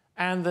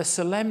and the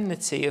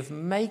solemnity of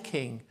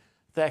making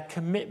their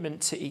commitment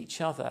to each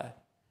other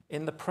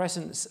in the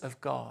presence of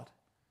God.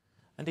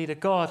 Indeed, a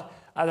God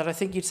that I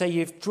think you'd say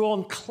you've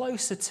drawn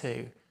closer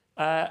to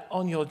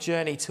on your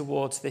journey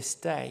towards this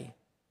day.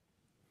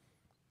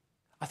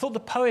 I thought the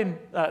poem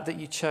that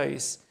you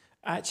chose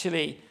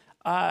actually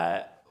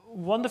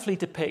wonderfully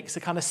depicts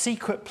a kind of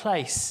secret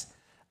place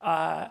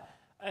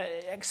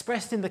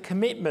expressed in the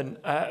commitment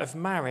of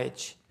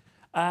marriage,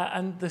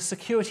 and the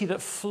security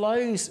that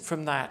flows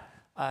from that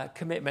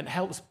commitment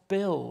helps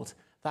build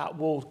that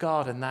walled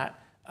garden, that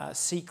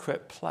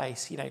secret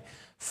place. You know,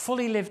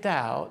 fully lived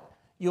out,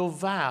 your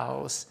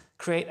vows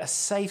create a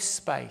safe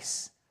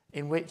space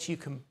in which you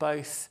can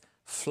both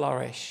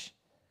flourish.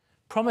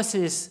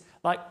 Promises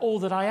like all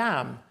that I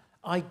am,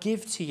 I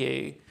give to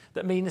you,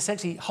 that mean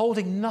essentially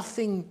holding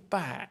nothing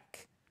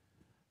back.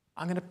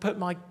 I'm going to put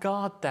my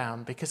guard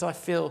down because I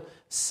feel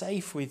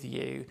safe with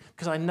you,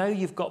 because I know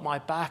you've got my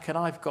back and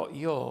I've got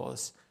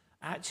yours.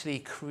 Actually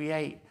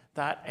create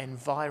that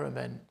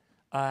environment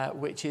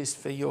which is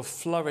for your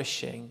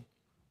flourishing.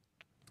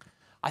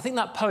 I think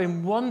that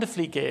poem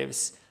wonderfully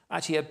gives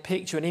actually a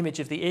picture, an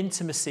image of the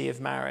intimacy of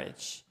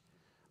marriage.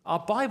 Our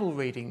Bible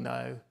reading,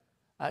 though,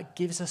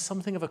 gives us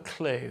something of a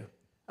clue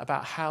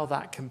about how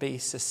that can be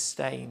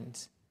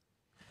sustained.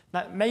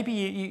 Now, maybe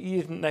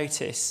you didn't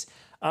notice,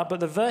 but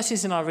the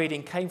verses in our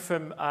reading came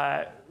from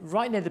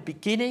right near the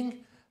beginning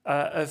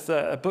of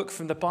a book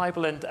from the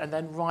Bible and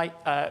then right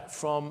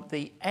from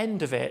the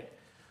end of it.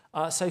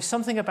 So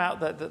something about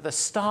the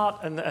start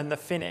and the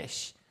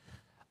finish.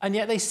 And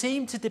yet they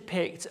seem to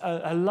depict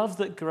a love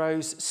that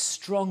grows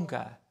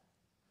stronger.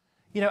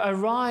 You know,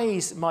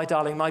 arise, my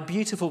darling, my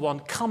beautiful one,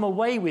 come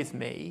away with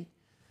me,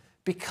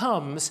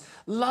 becomes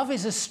love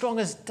is as strong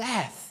as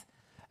death,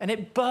 and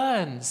it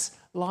burns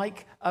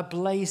like a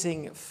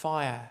blazing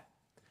fire.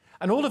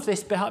 And all of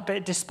this,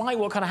 despite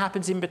what kind of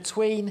happens in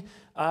between,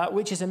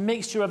 which is a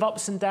mixture of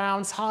ups and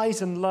downs,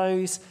 highs and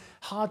lows,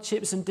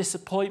 hardships and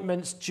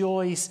disappointments,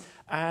 joys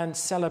and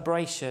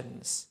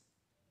celebrations.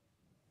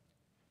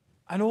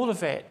 And all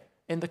of it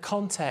in the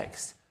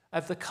context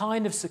of the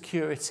kind of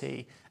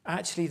security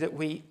actually that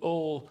we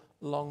all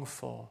long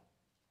for.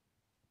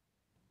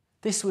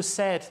 This was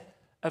said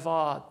of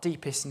our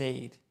deepest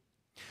need.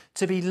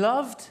 To be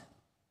loved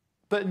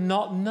but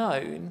not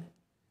known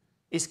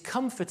is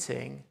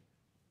comforting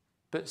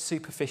but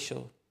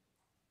superficial.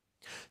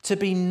 To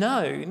be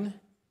known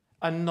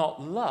and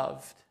not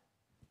loved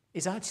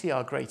is actually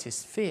our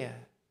greatest fear.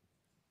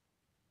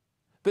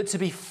 But to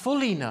be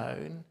fully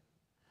known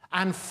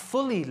and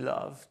fully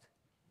loved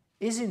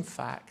is in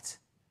fact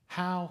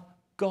how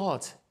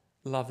God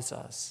loves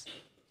us.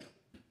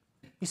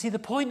 You see, the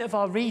point of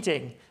our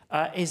reading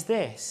is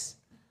this.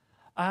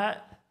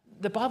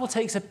 The Bible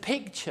takes a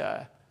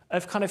picture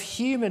of kind of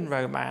human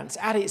romance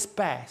at its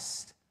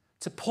best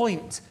to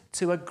point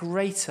to a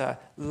greater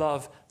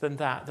love than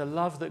that, the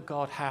love that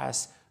God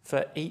has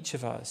for each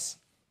of us.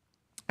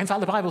 In fact,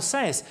 the Bible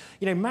says,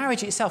 you know,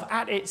 marriage itself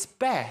at its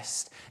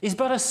best is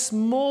but a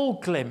small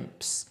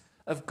glimpse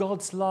of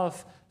God's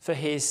love for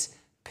his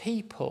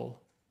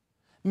people.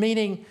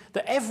 Meaning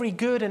that every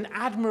good and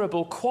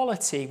admirable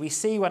quality we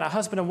see when a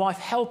husband and wife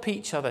help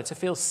each other to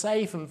feel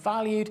safe and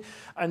valued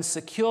and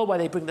secure, where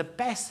they bring the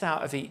best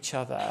out of each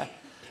other,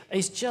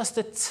 is just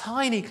a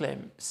tiny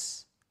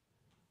glimpse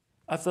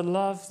of the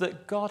love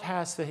that God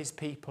has for his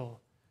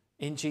people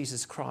in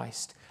Jesus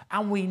Christ.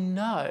 And we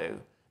know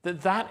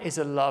that that is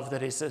a love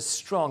that is as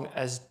strong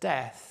as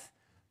death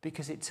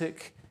because it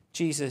took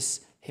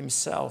Jesus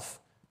himself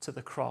to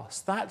the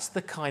cross. That's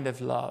the kind of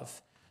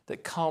love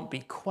that can't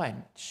be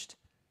quenched,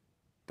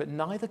 but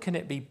neither can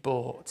it be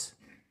bought.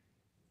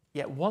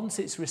 Yet once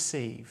it's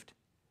received,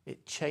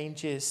 it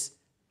changes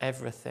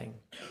everything.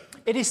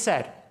 It is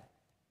said,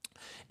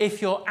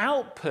 if your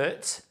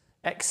output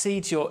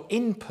exceeds your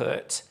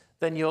input,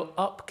 then your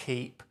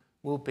upkeep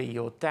will be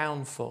your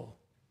downfall.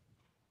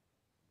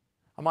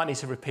 I might need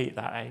to repeat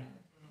that, eh?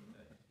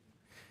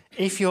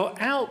 If your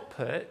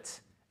output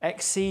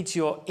exceeds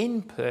your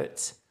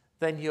input,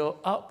 then your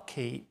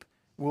upkeep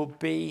will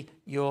be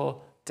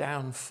your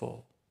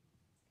downfall.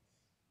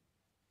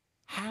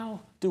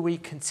 How do we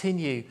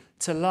continue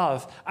to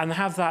love and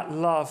have that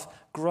love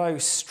grow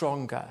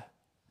stronger,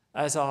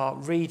 as our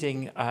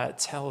reading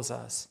tells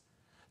us?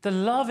 The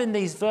love in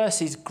these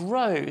verses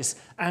grows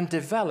and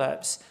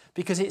develops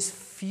because it's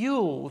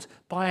fueled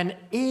by an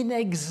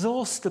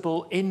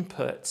inexhaustible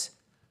input,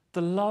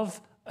 the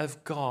love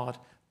of God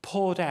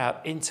poured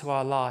out into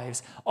our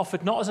lives,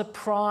 offered not as a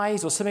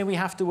prize or something we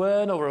have to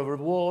earn or a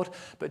reward,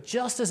 but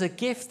just as a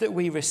gift that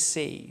we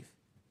receive.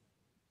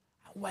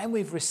 And when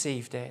we've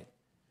received it,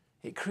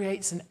 it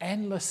creates an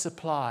endless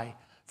supply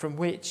from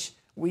which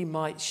we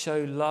might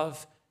show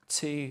love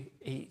to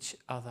each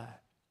other.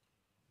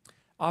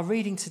 Our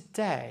reading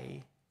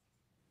today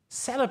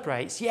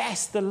celebrates,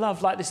 yes, the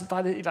love like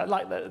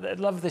the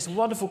love of this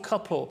wonderful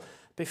couple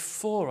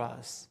before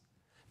us,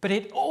 but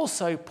it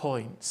also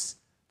points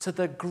to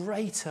the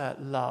greater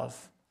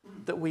love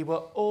that we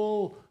were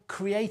all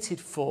created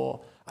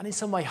for and in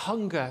some way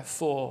hunger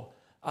for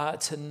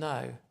to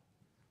know.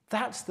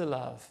 That's the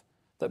love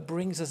that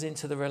brings us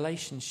into the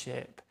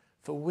relationship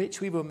for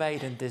which we were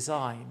made and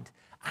designed.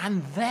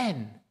 And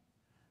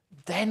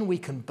then we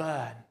can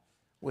burn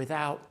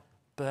without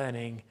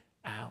burning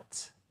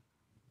out.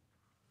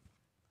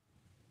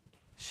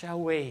 Shall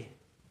we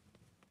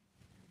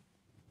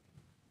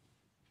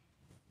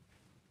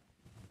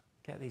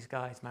get these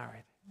guys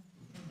married?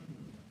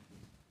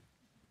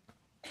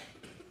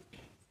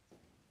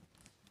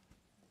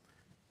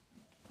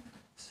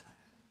 So,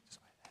 just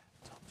wait there.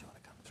 Tom, do you want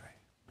to come through?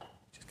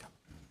 Just come.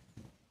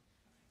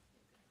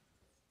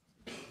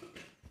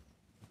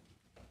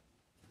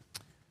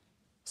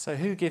 So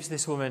who gives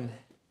this woman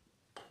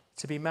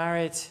to be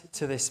married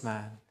to this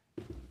man?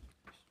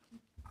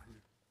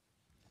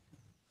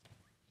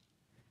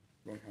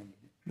 Wrong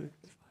hand.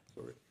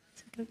 Sorry.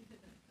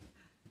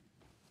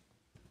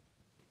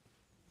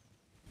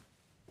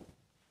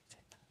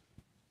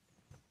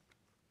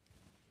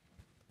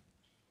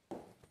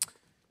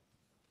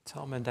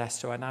 Tom and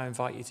Esther, I now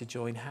invite you to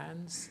join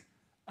hands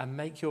and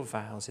make your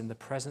vows in the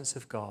presence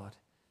of God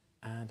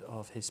and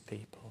of his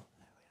people.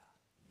 There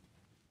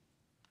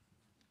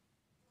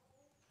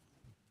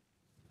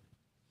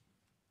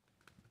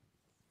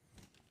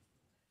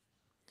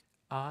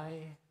we are.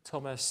 I,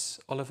 Thomas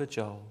Oliver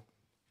Joel,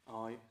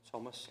 I,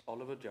 Thomas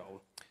Oliver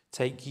Joel,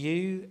 take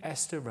you,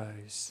 Esther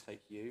Rose,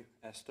 take you,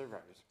 Esther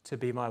Rose, to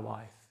be my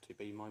wife, to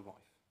be my wife,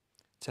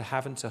 to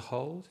have and to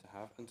hold to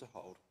have and to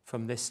hold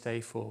from this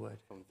day forward,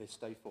 from this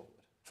day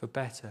forward, for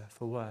better,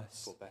 for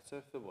worse, for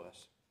better, for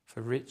worse,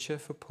 for richer,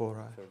 for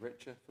poorer, for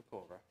richer, for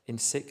poorer, in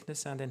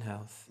sickness and in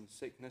health, in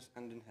sickness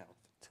and in health,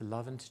 to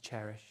love and to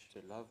cherish,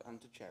 to love and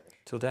to cherish,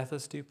 till death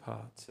us do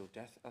part, till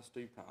death us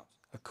do part,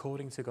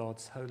 according to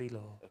God's holy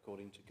law.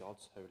 according to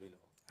God's holy law.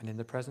 And in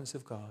the presence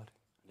of God,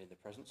 And in the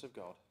presence of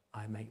God,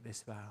 I make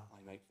this vow. I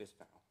make this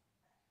vow.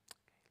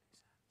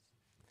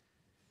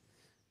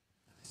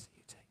 I see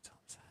you take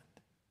Tom's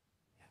hand.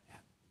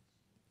 Yeah.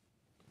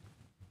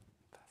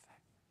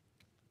 Perfect.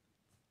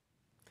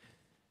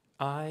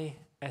 I,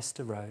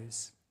 Esther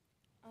Rose,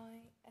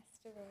 I,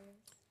 Esther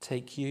Rose,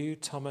 take you,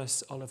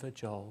 Thomas Oliver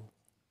Joel,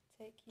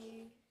 take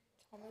you,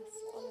 Thomas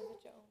Oliver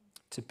Joel,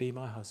 to be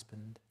my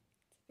husband,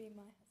 to be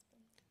my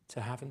husband,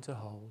 to have and to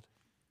hold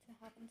to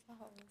have and to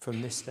hold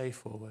from this day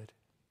forward,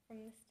 from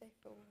this day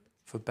forward,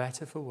 for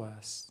better, for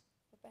worse,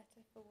 for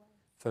better, for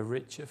worse, for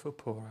richer, for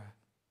poorer,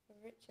 for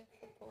richer,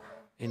 for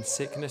poorer, in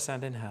sickness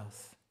and in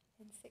health,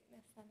 in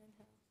sickness and in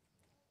health,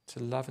 to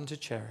love and to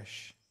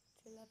cherish,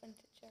 to love and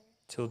to cherish,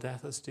 till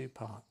death us do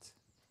part,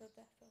 till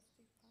death us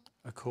do part,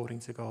 according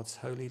to God's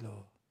holy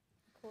law.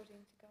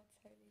 according to God's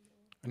holy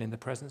law. And in the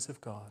presence of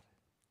God,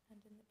 And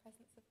in the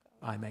presence of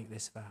God, I make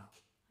this vow.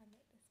 I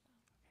make this vow.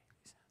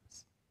 These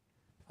hands.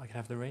 If I can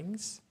have the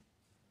rings.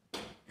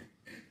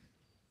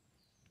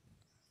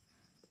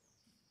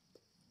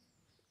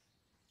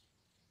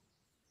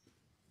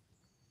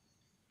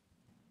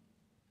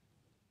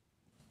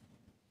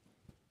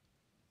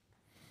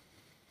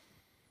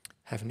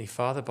 Heavenly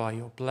Father, by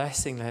your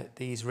blessing, let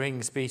these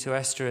rings be to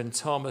Esther and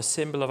Tom a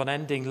symbol of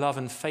unending love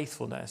and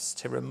faithfulness,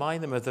 to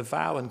remind them of the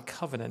vow and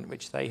covenant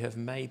which they have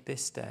made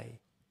this day.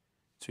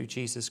 Through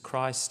Jesus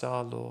Christ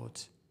our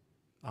Lord.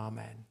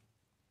 Amen.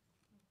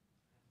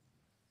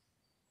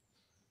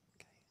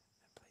 Okay,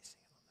 and placing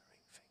it on the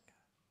ring finger.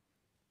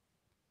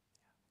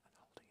 Yeah, and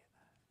holding it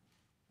there.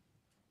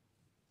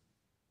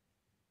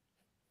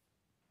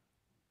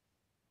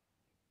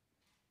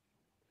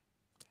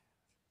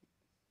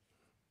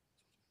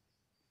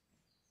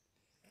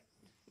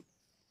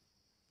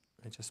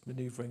 We're just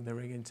manoeuvring the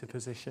ring into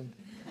position.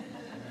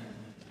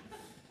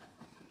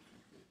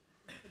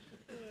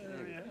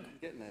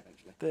 Getting there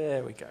eventually.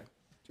 There we go.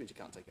 Which means you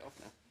can't take it off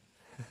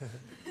now.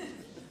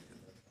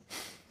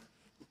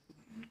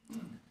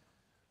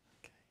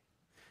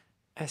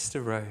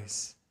 Esther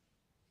Rose,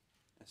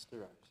 Esther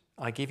Rose,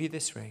 I give you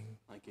this ring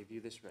I give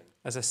you this ring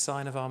as a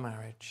sign of our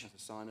marriage. as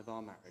a sign of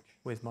our marriage.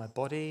 With my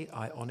body,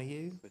 I honour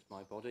you. With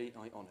my body,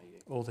 I honour you.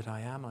 All that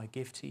I am, I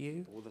give to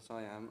you. All that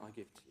I am, I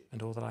give to you.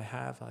 And all that I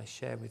have, I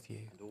share with you.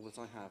 And all that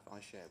I have, I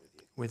share with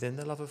you. Within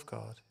the love of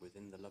God,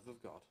 Within the love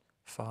of God,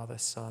 Father,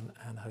 Son,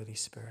 and Holy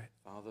Spirit.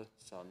 Father,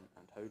 Son,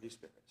 and Holy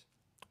Spirit.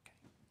 Okay.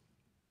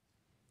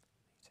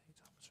 Take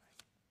Tom's ring.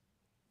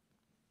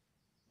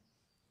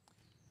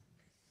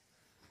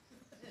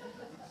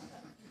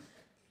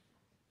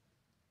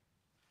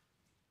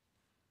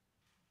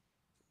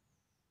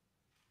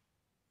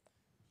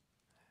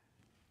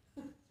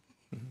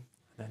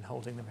 And then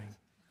holding the ring.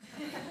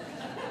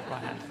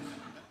 Right hand.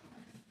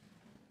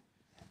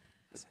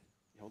 You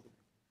hold them.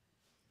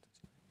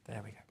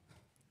 There we go.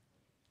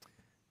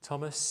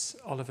 Thomas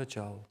Oliver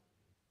Joel,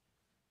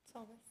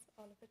 Thomas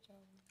Oliver Joel,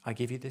 I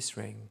give you this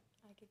ring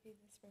I give you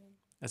this ring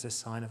as a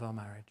sign of our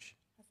marriage.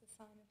 as a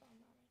sign of our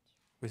marriage.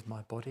 With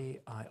my body,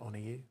 I honour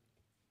you.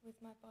 With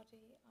my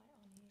body, I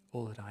honour you.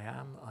 All that I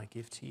am, I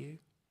give to you.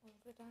 All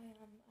that I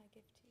am, I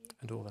give to you.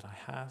 And all that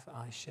I have,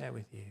 I share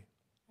with you.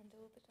 And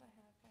all that I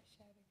have, I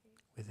share with you.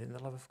 Within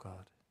the love of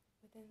God,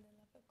 Within the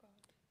love of God,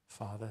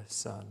 Father,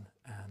 Son,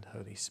 and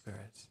Holy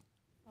Spirit.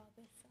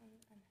 Father, Son,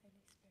 and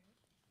Holy Spirit.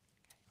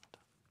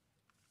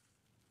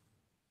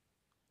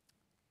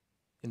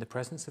 In the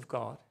presence of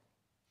God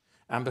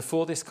and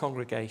before this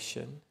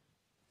congregation,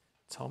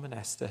 Tom and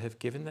Esther have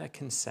given their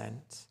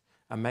consent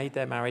and made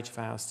their marriage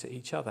vows to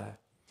each other.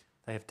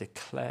 They have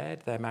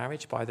declared their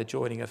marriage by the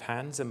joining of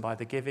hands and by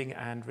the giving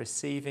and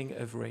receiving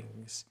of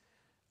rings.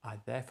 I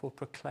therefore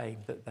proclaim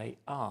that they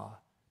are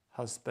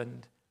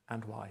husband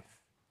and wife.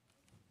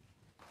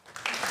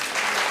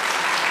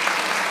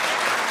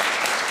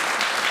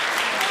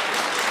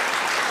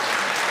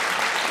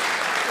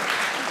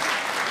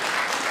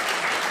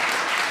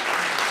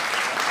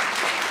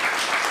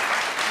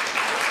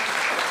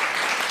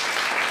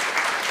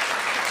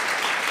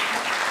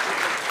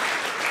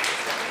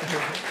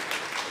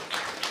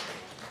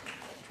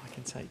 I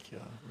can take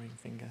your ring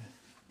finger.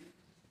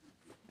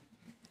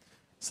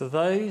 So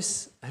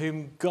those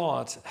whom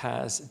God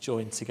has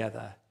joined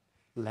together,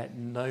 let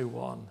no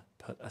one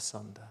put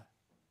asunder.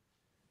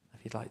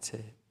 If you'd like to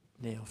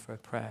kneel for a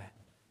prayer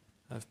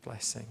of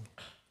blessing.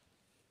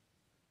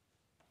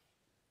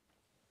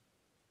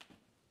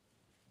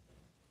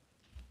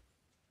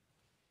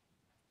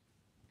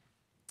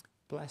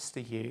 Blessed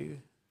are you,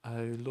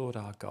 O Lord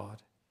our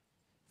God,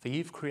 for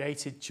you've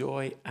created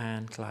joy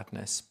and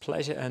gladness,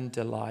 pleasure and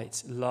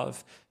delight,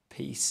 love,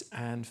 peace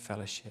and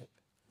fellowship.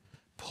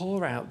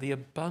 Pour out the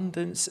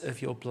abundance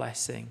of your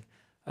blessing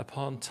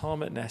upon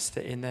Tom and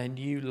Esther in their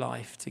new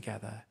life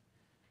together.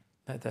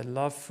 Let their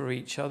love for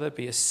each other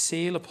be a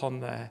seal upon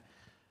their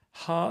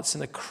hearts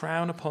and a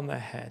crown upon their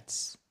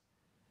heads.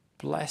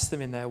 Bless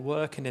them in their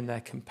work and in their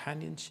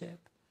companionship.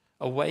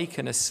 Awake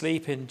and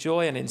asleep, in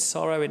joy and in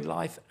sorrow, in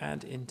life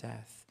and in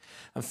death.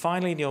 And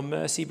finally, in your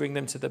mercy, bring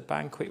them to the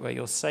banquet where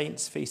your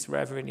saints feast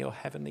forever in your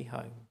heavenly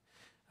home.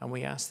 And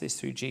we ask this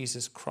through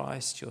Jesus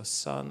Christ, your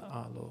Son,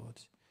 our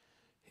Lord,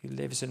 who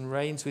lives and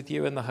reigns with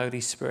you and the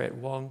Holy Spirit,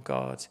 one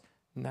God,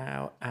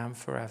 now and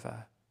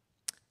forever.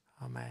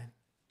 Amen.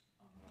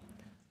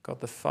 God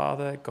the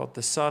Father, God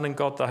the Son, and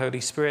God the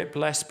Holy Spirit,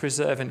 bless,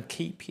 preserve, and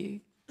keep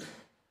you.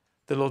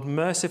 The Lord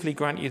mercifully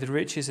grant you the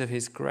riches of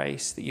his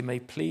grace, that you may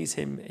please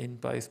him in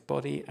both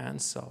body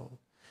and soul,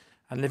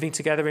 and living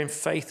together in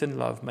faith and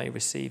love may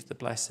receive the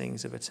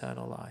blessings of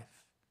eternal life.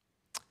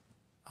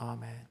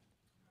 Amen.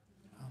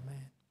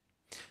 Amen.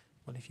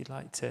 Well, if you'd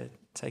like to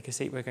take a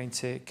seat, we're going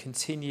to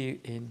continue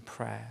in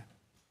prayer.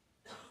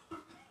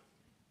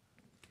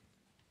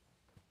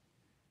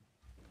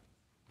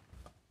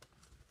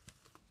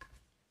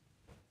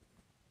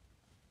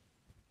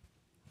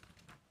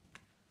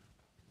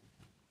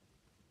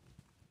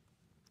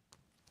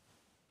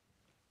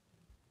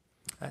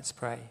 Let's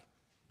pray.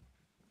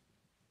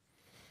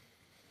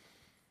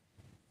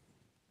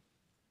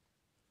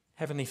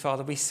 Heavenly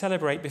Father, we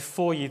celebrate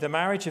before you the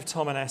marriage of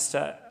Tom and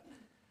Esther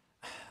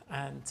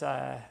and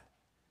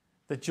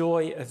the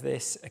joy of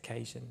this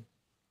occasion.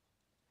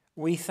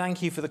 We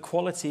thank you for the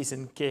qualities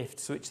and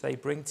gifts which they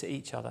bring to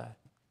each other,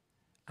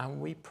 and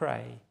we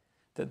pray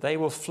that they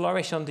will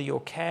flourish under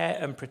your care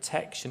and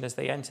protection as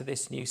they enter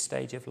this new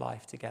stage of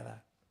life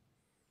together.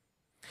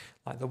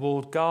 Like the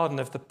walled garden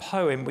of the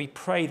poem, we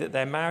pray that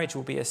their marriage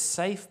will be a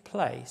safe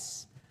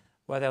place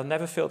where they'll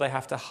never feel they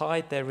have to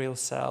hide their real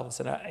selves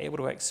and are able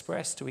to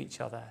express to each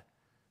other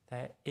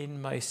their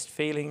inmost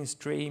feelings,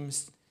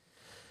 dreams,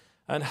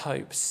 and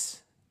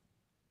hopes.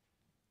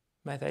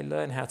 May they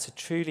learn how to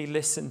truly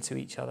listen to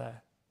each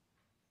other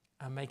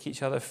and make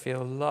each other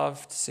feel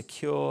loved,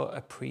 secure,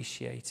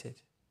 appreciated.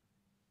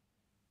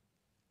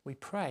 We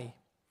pray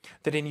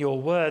that in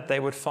your word they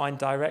would find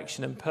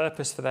direction and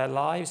purpose for their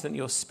lives, that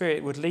your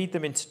Spirit would lead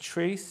them into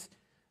truth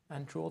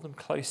and draw them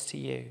close to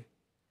you,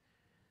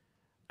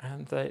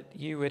 and that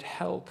you would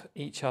help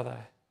each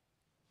other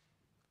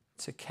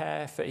to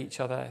care for each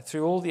other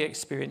through all the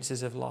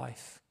experiences of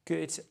life,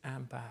 good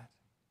and bad.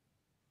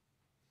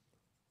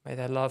 May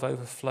their love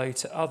overflow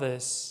to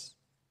others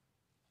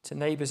to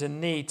neighbours in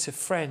need, to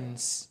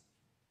friends.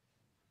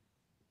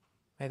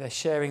 May their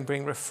sharing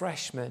bring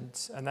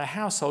refreshment and their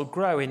household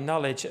grow in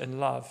knowledge and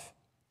love,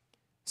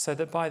 so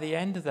that by the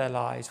end of their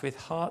lives, with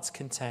hearts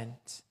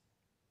content,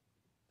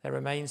 there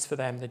remains for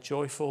them the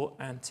joyful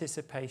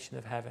anticipation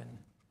of heaven.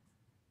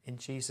 In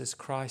Jesus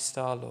Christ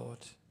our Lord.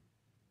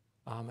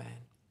 Amen.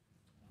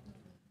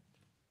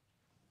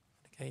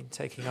 Again,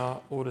 taking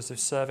our orders of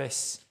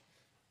service,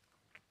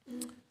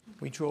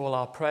 we draw all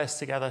our prayers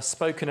together,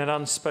 spoken and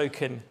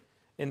unspoken,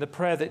 in the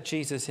prayer that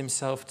Jesus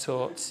himself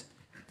taught,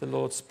 the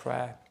Lord's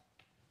Prayer.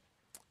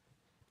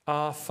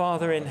 Our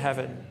Father in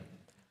heaven,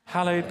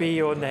 hallowed be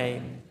your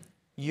name.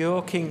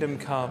 Your kingdom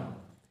come,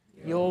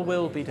 your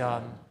will be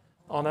done,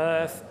 on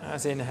earth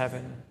as in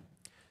heaven.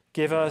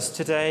 Give us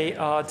today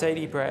our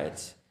daily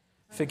bread.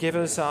 Forgive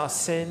us our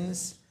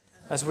sins,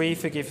 as we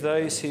forgive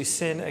those who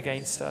sin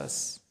against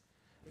us.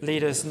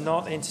 Lead us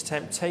not into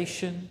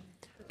temptation,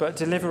 but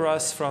deliver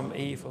us from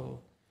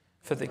evil.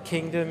 For the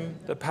kingdom,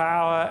 the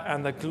power,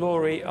 and the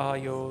glory are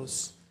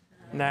yours,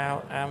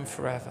 now and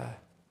forever.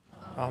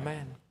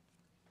 Amen.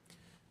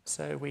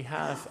 So we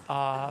have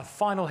our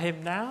final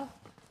hymn now,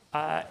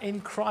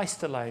 In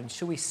Christ Alone.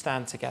 Shall we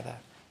stand together?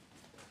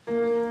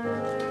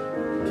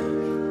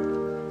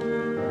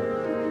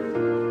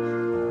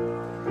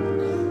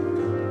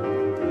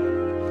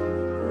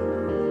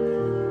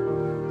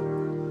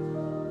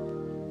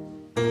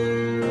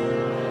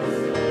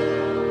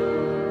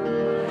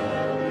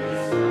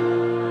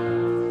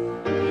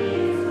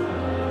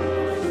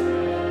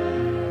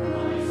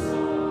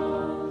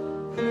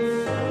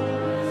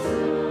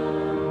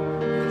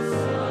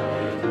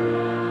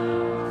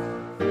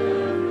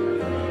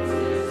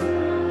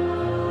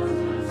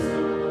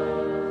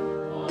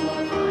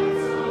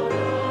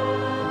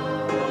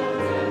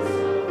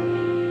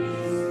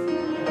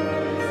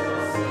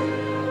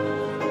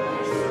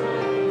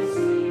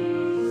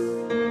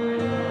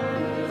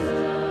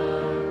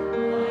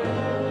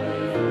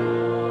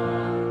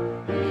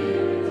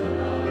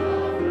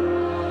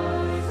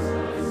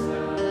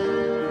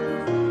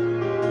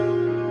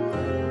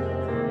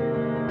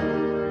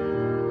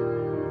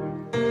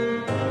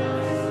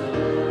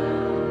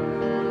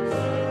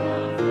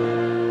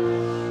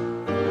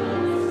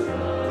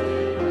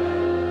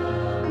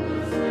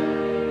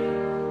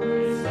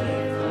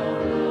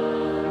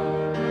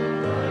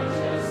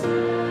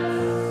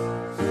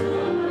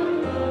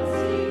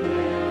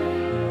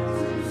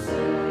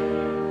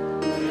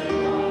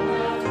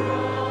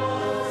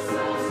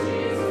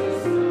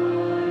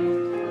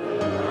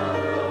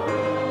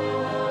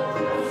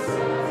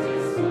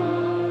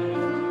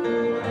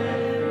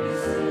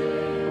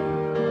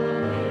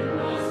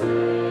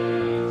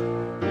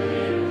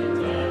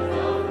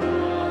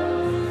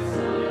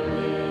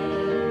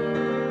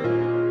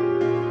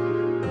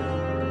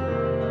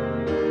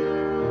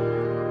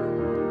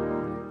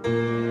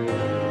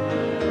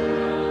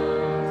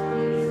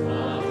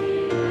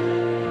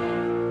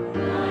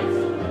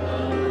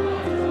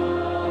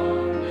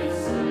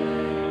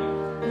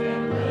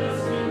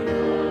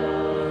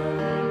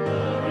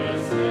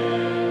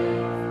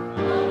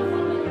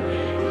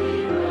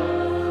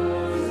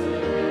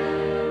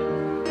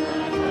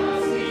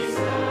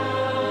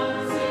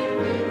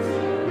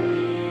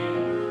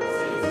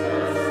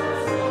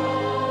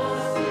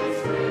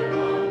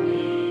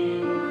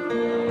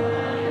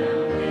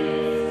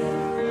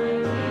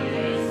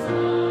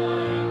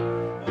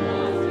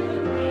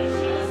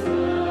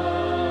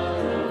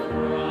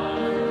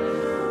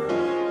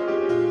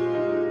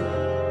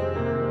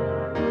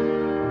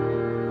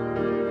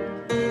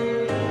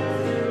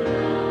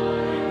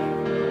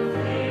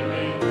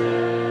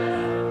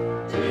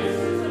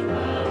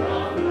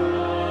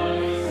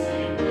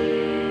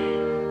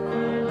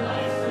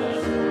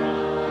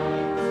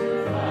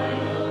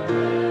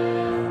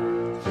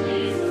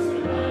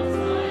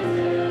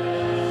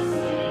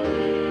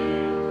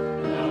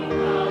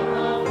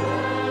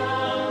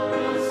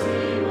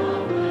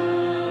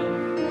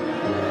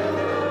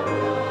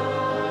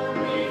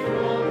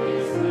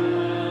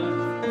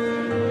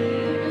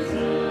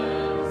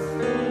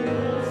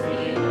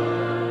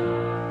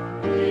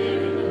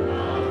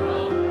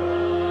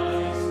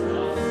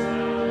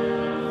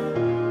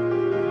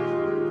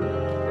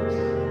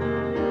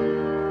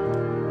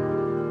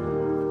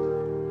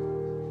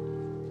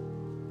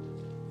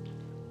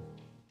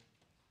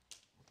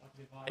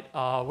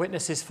 Our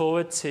witnesses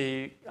forward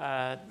to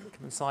come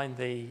and sign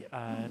the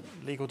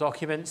legal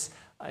documents.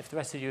 If the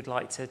rest of you would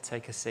like to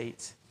take a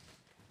seat.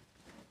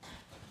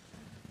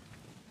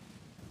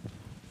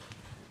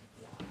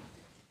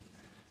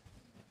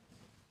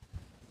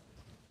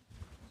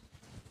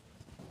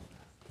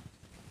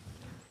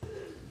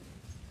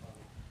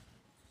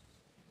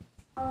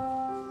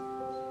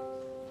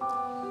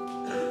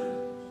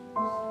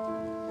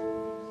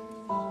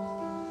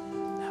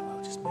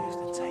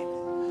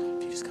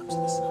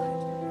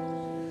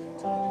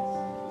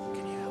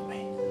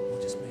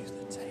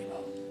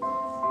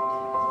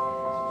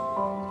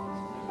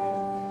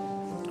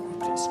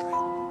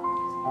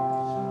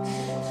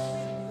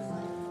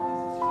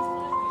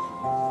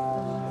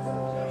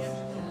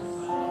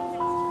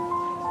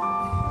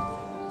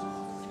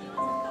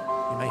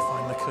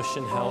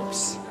 cushion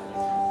helps.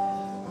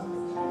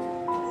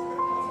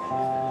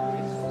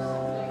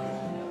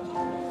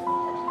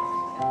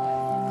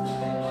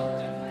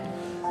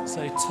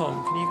 So,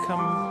 Tom, can you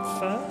come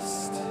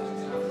first?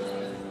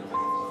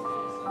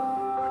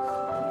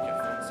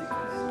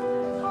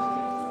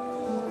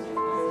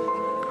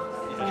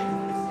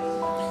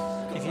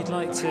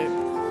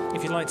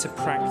 If you'd like to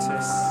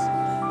practice,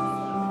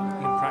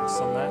 you can practice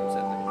on that.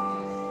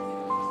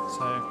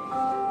 So,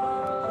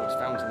 It's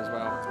fountain as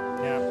well.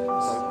 yeah.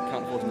 So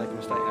can't afford to make a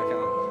mistake now, can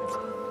I?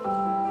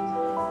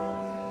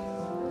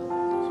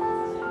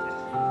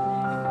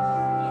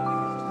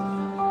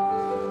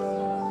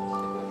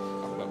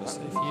 So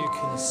if you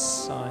can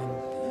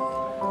sign.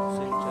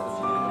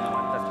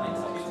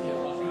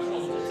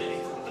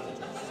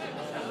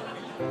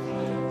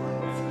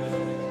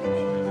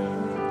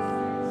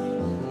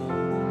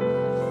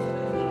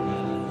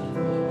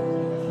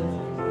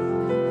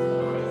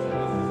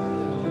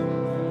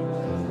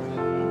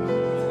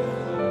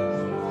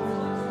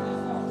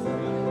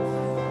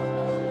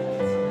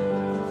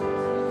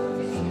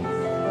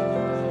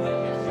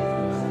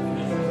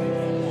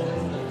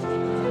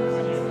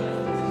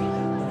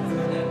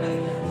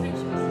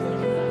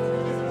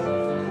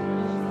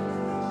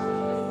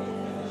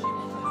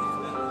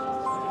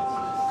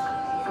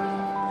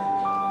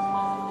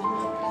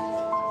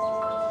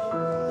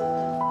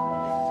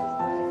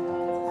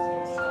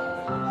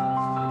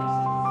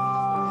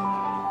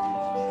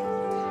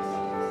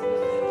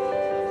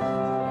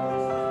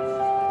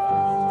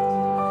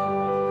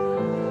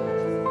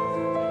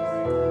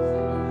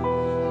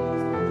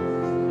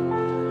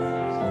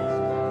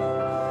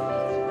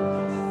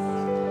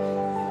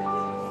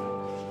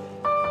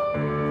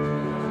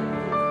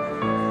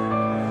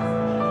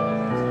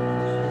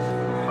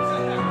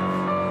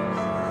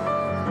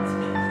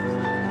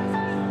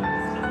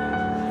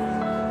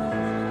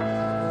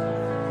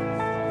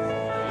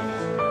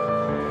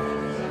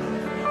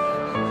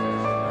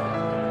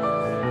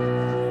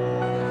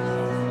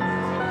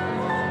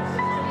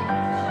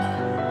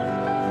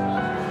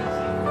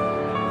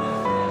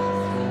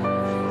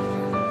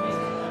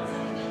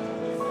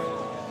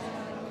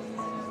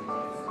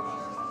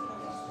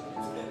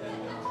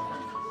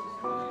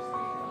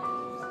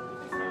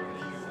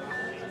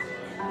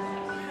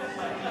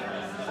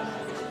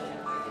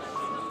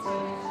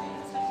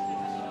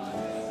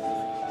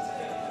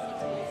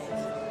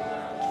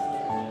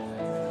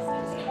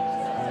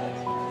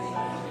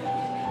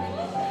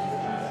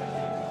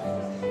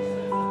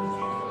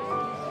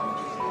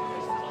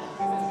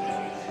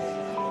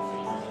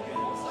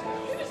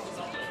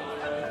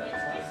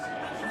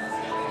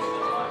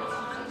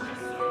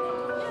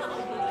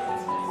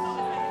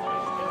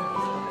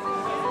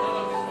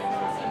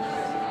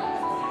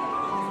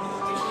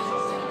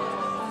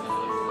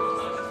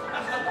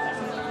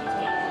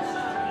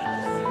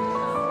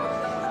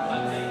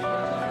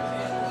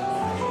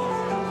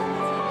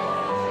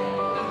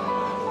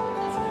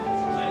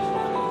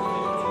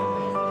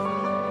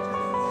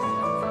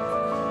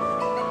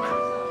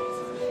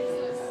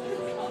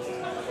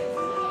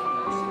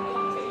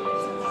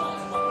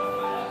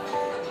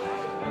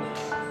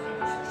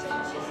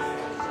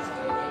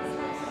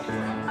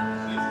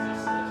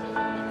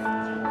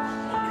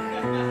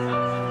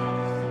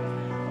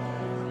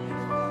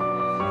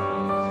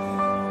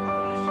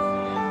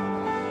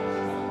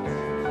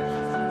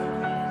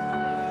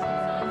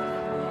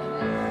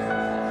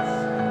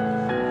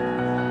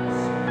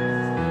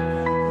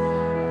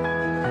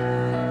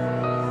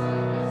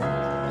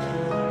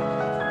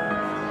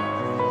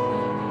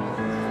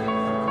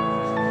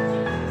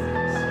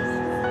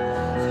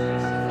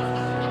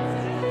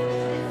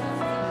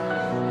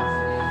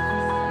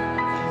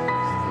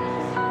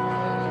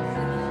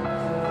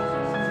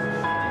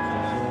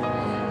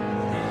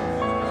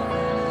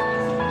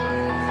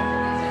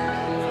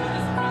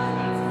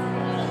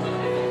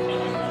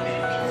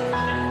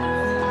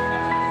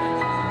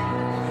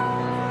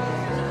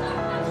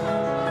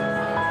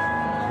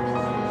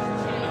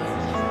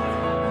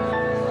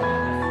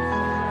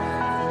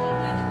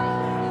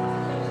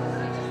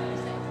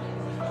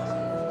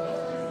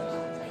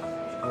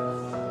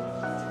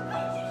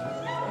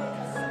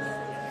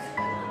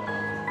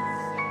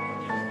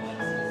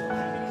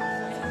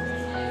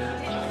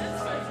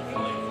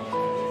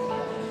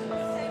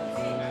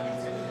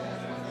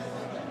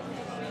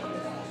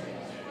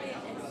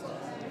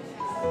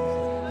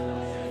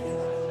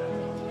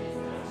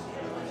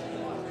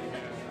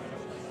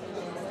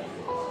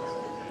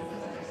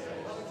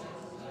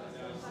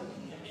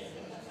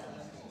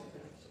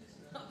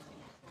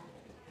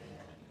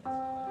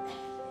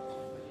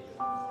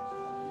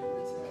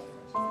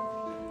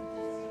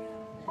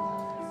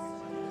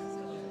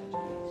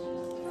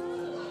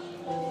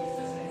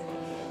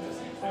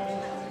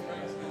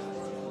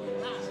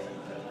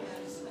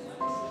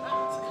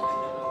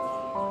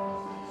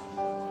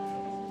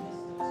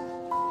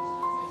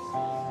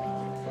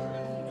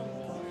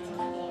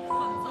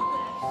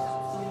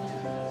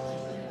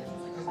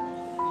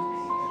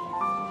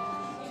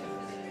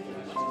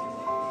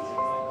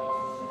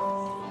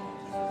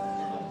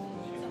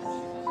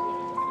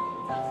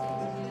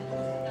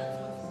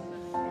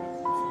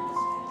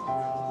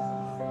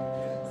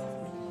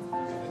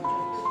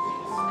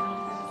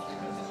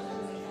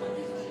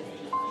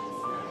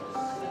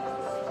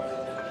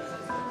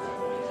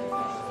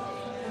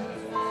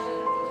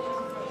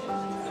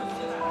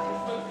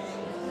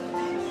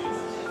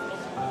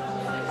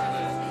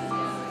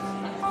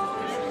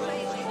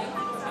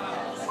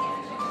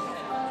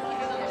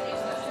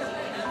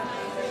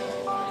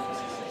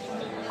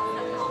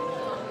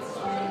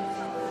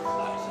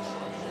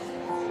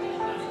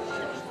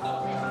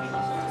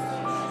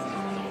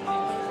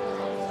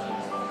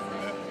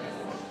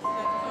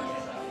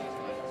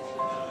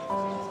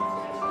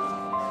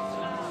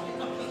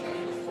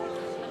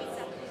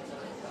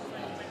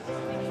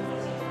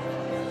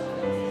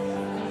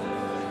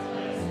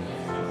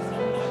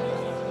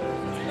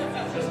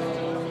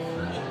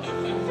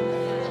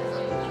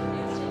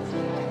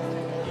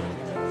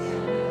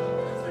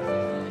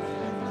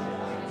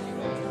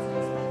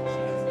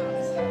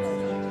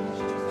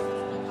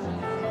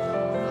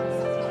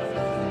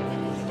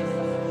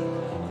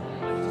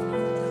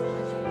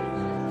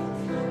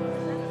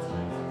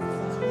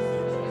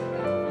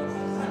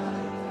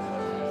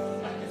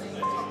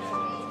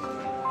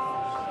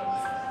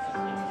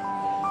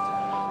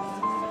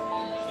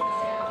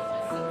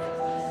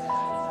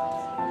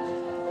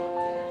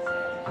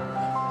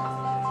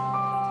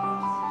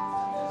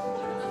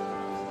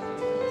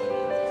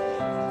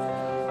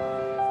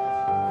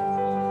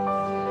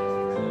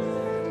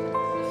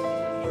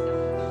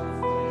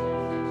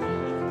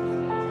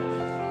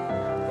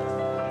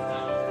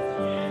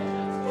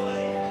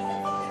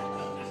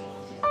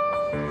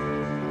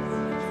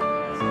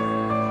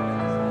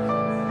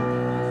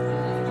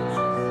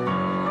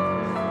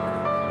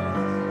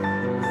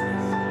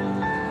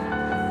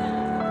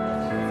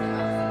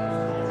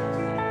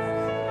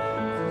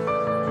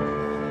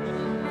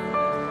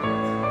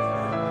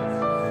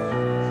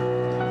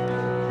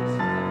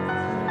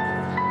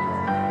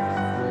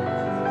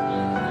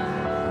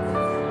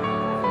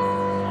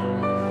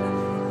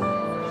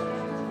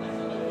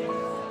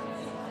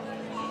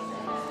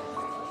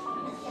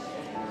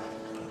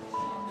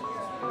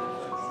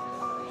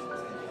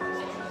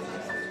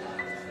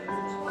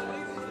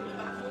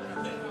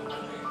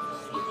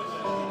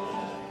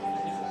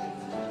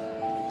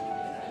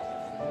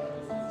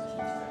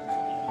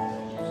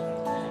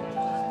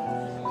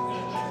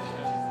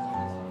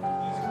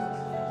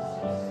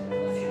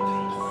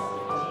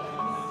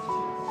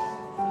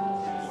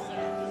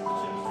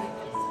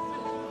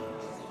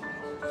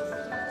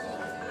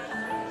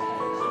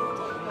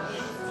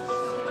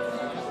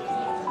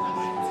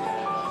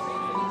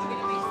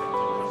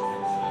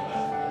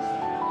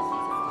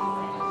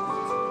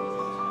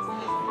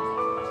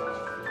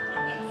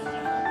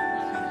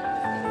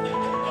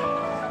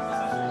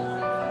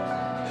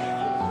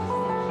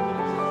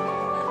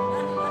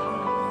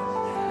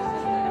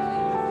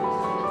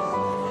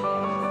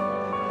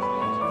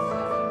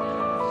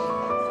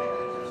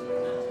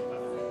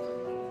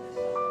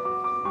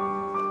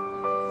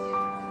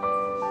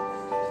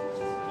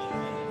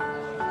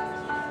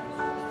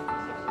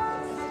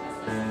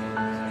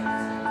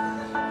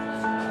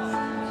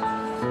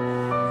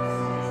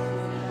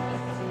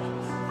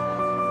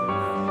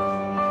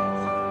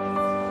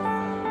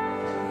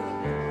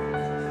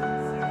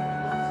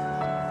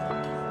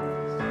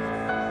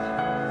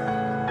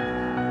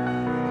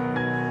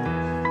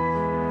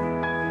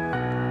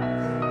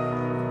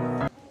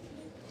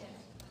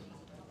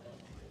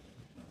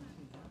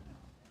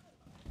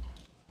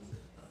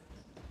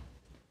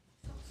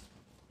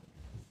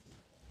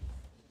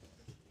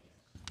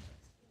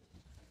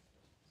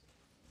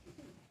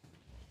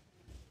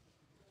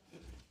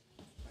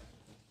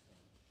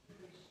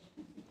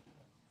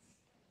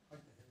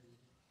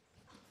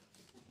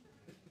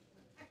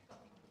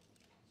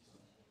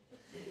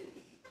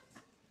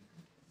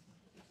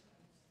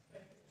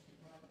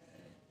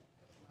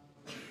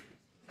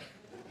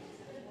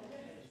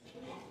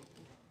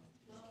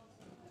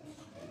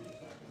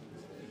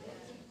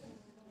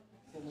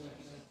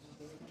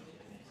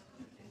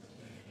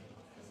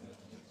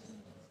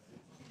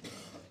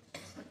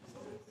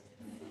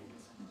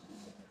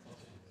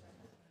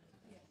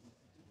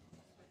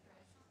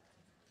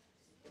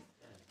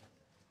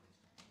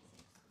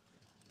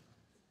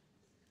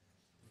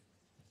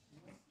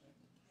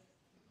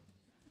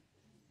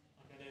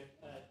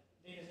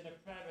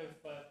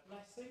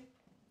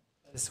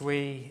 As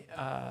we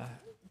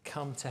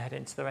come to head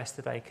into the rest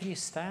of the day, can you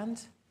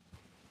stand?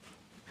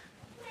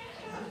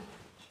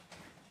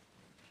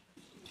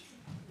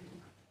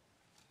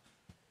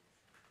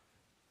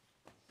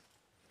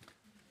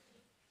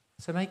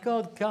 So may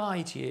God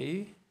guide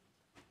you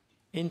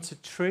into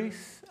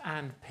truth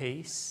and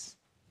peace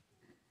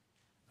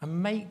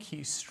and make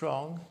you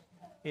strong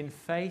in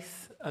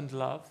faith and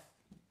love,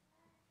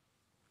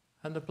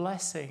 and the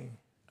blessing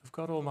of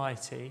God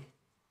Almighty,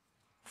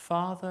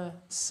 Father,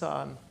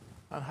 Son,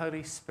 and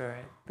Holy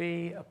Spirit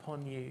be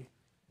upon you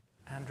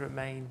and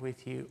remain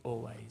with you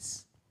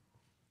always.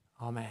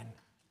 Amen.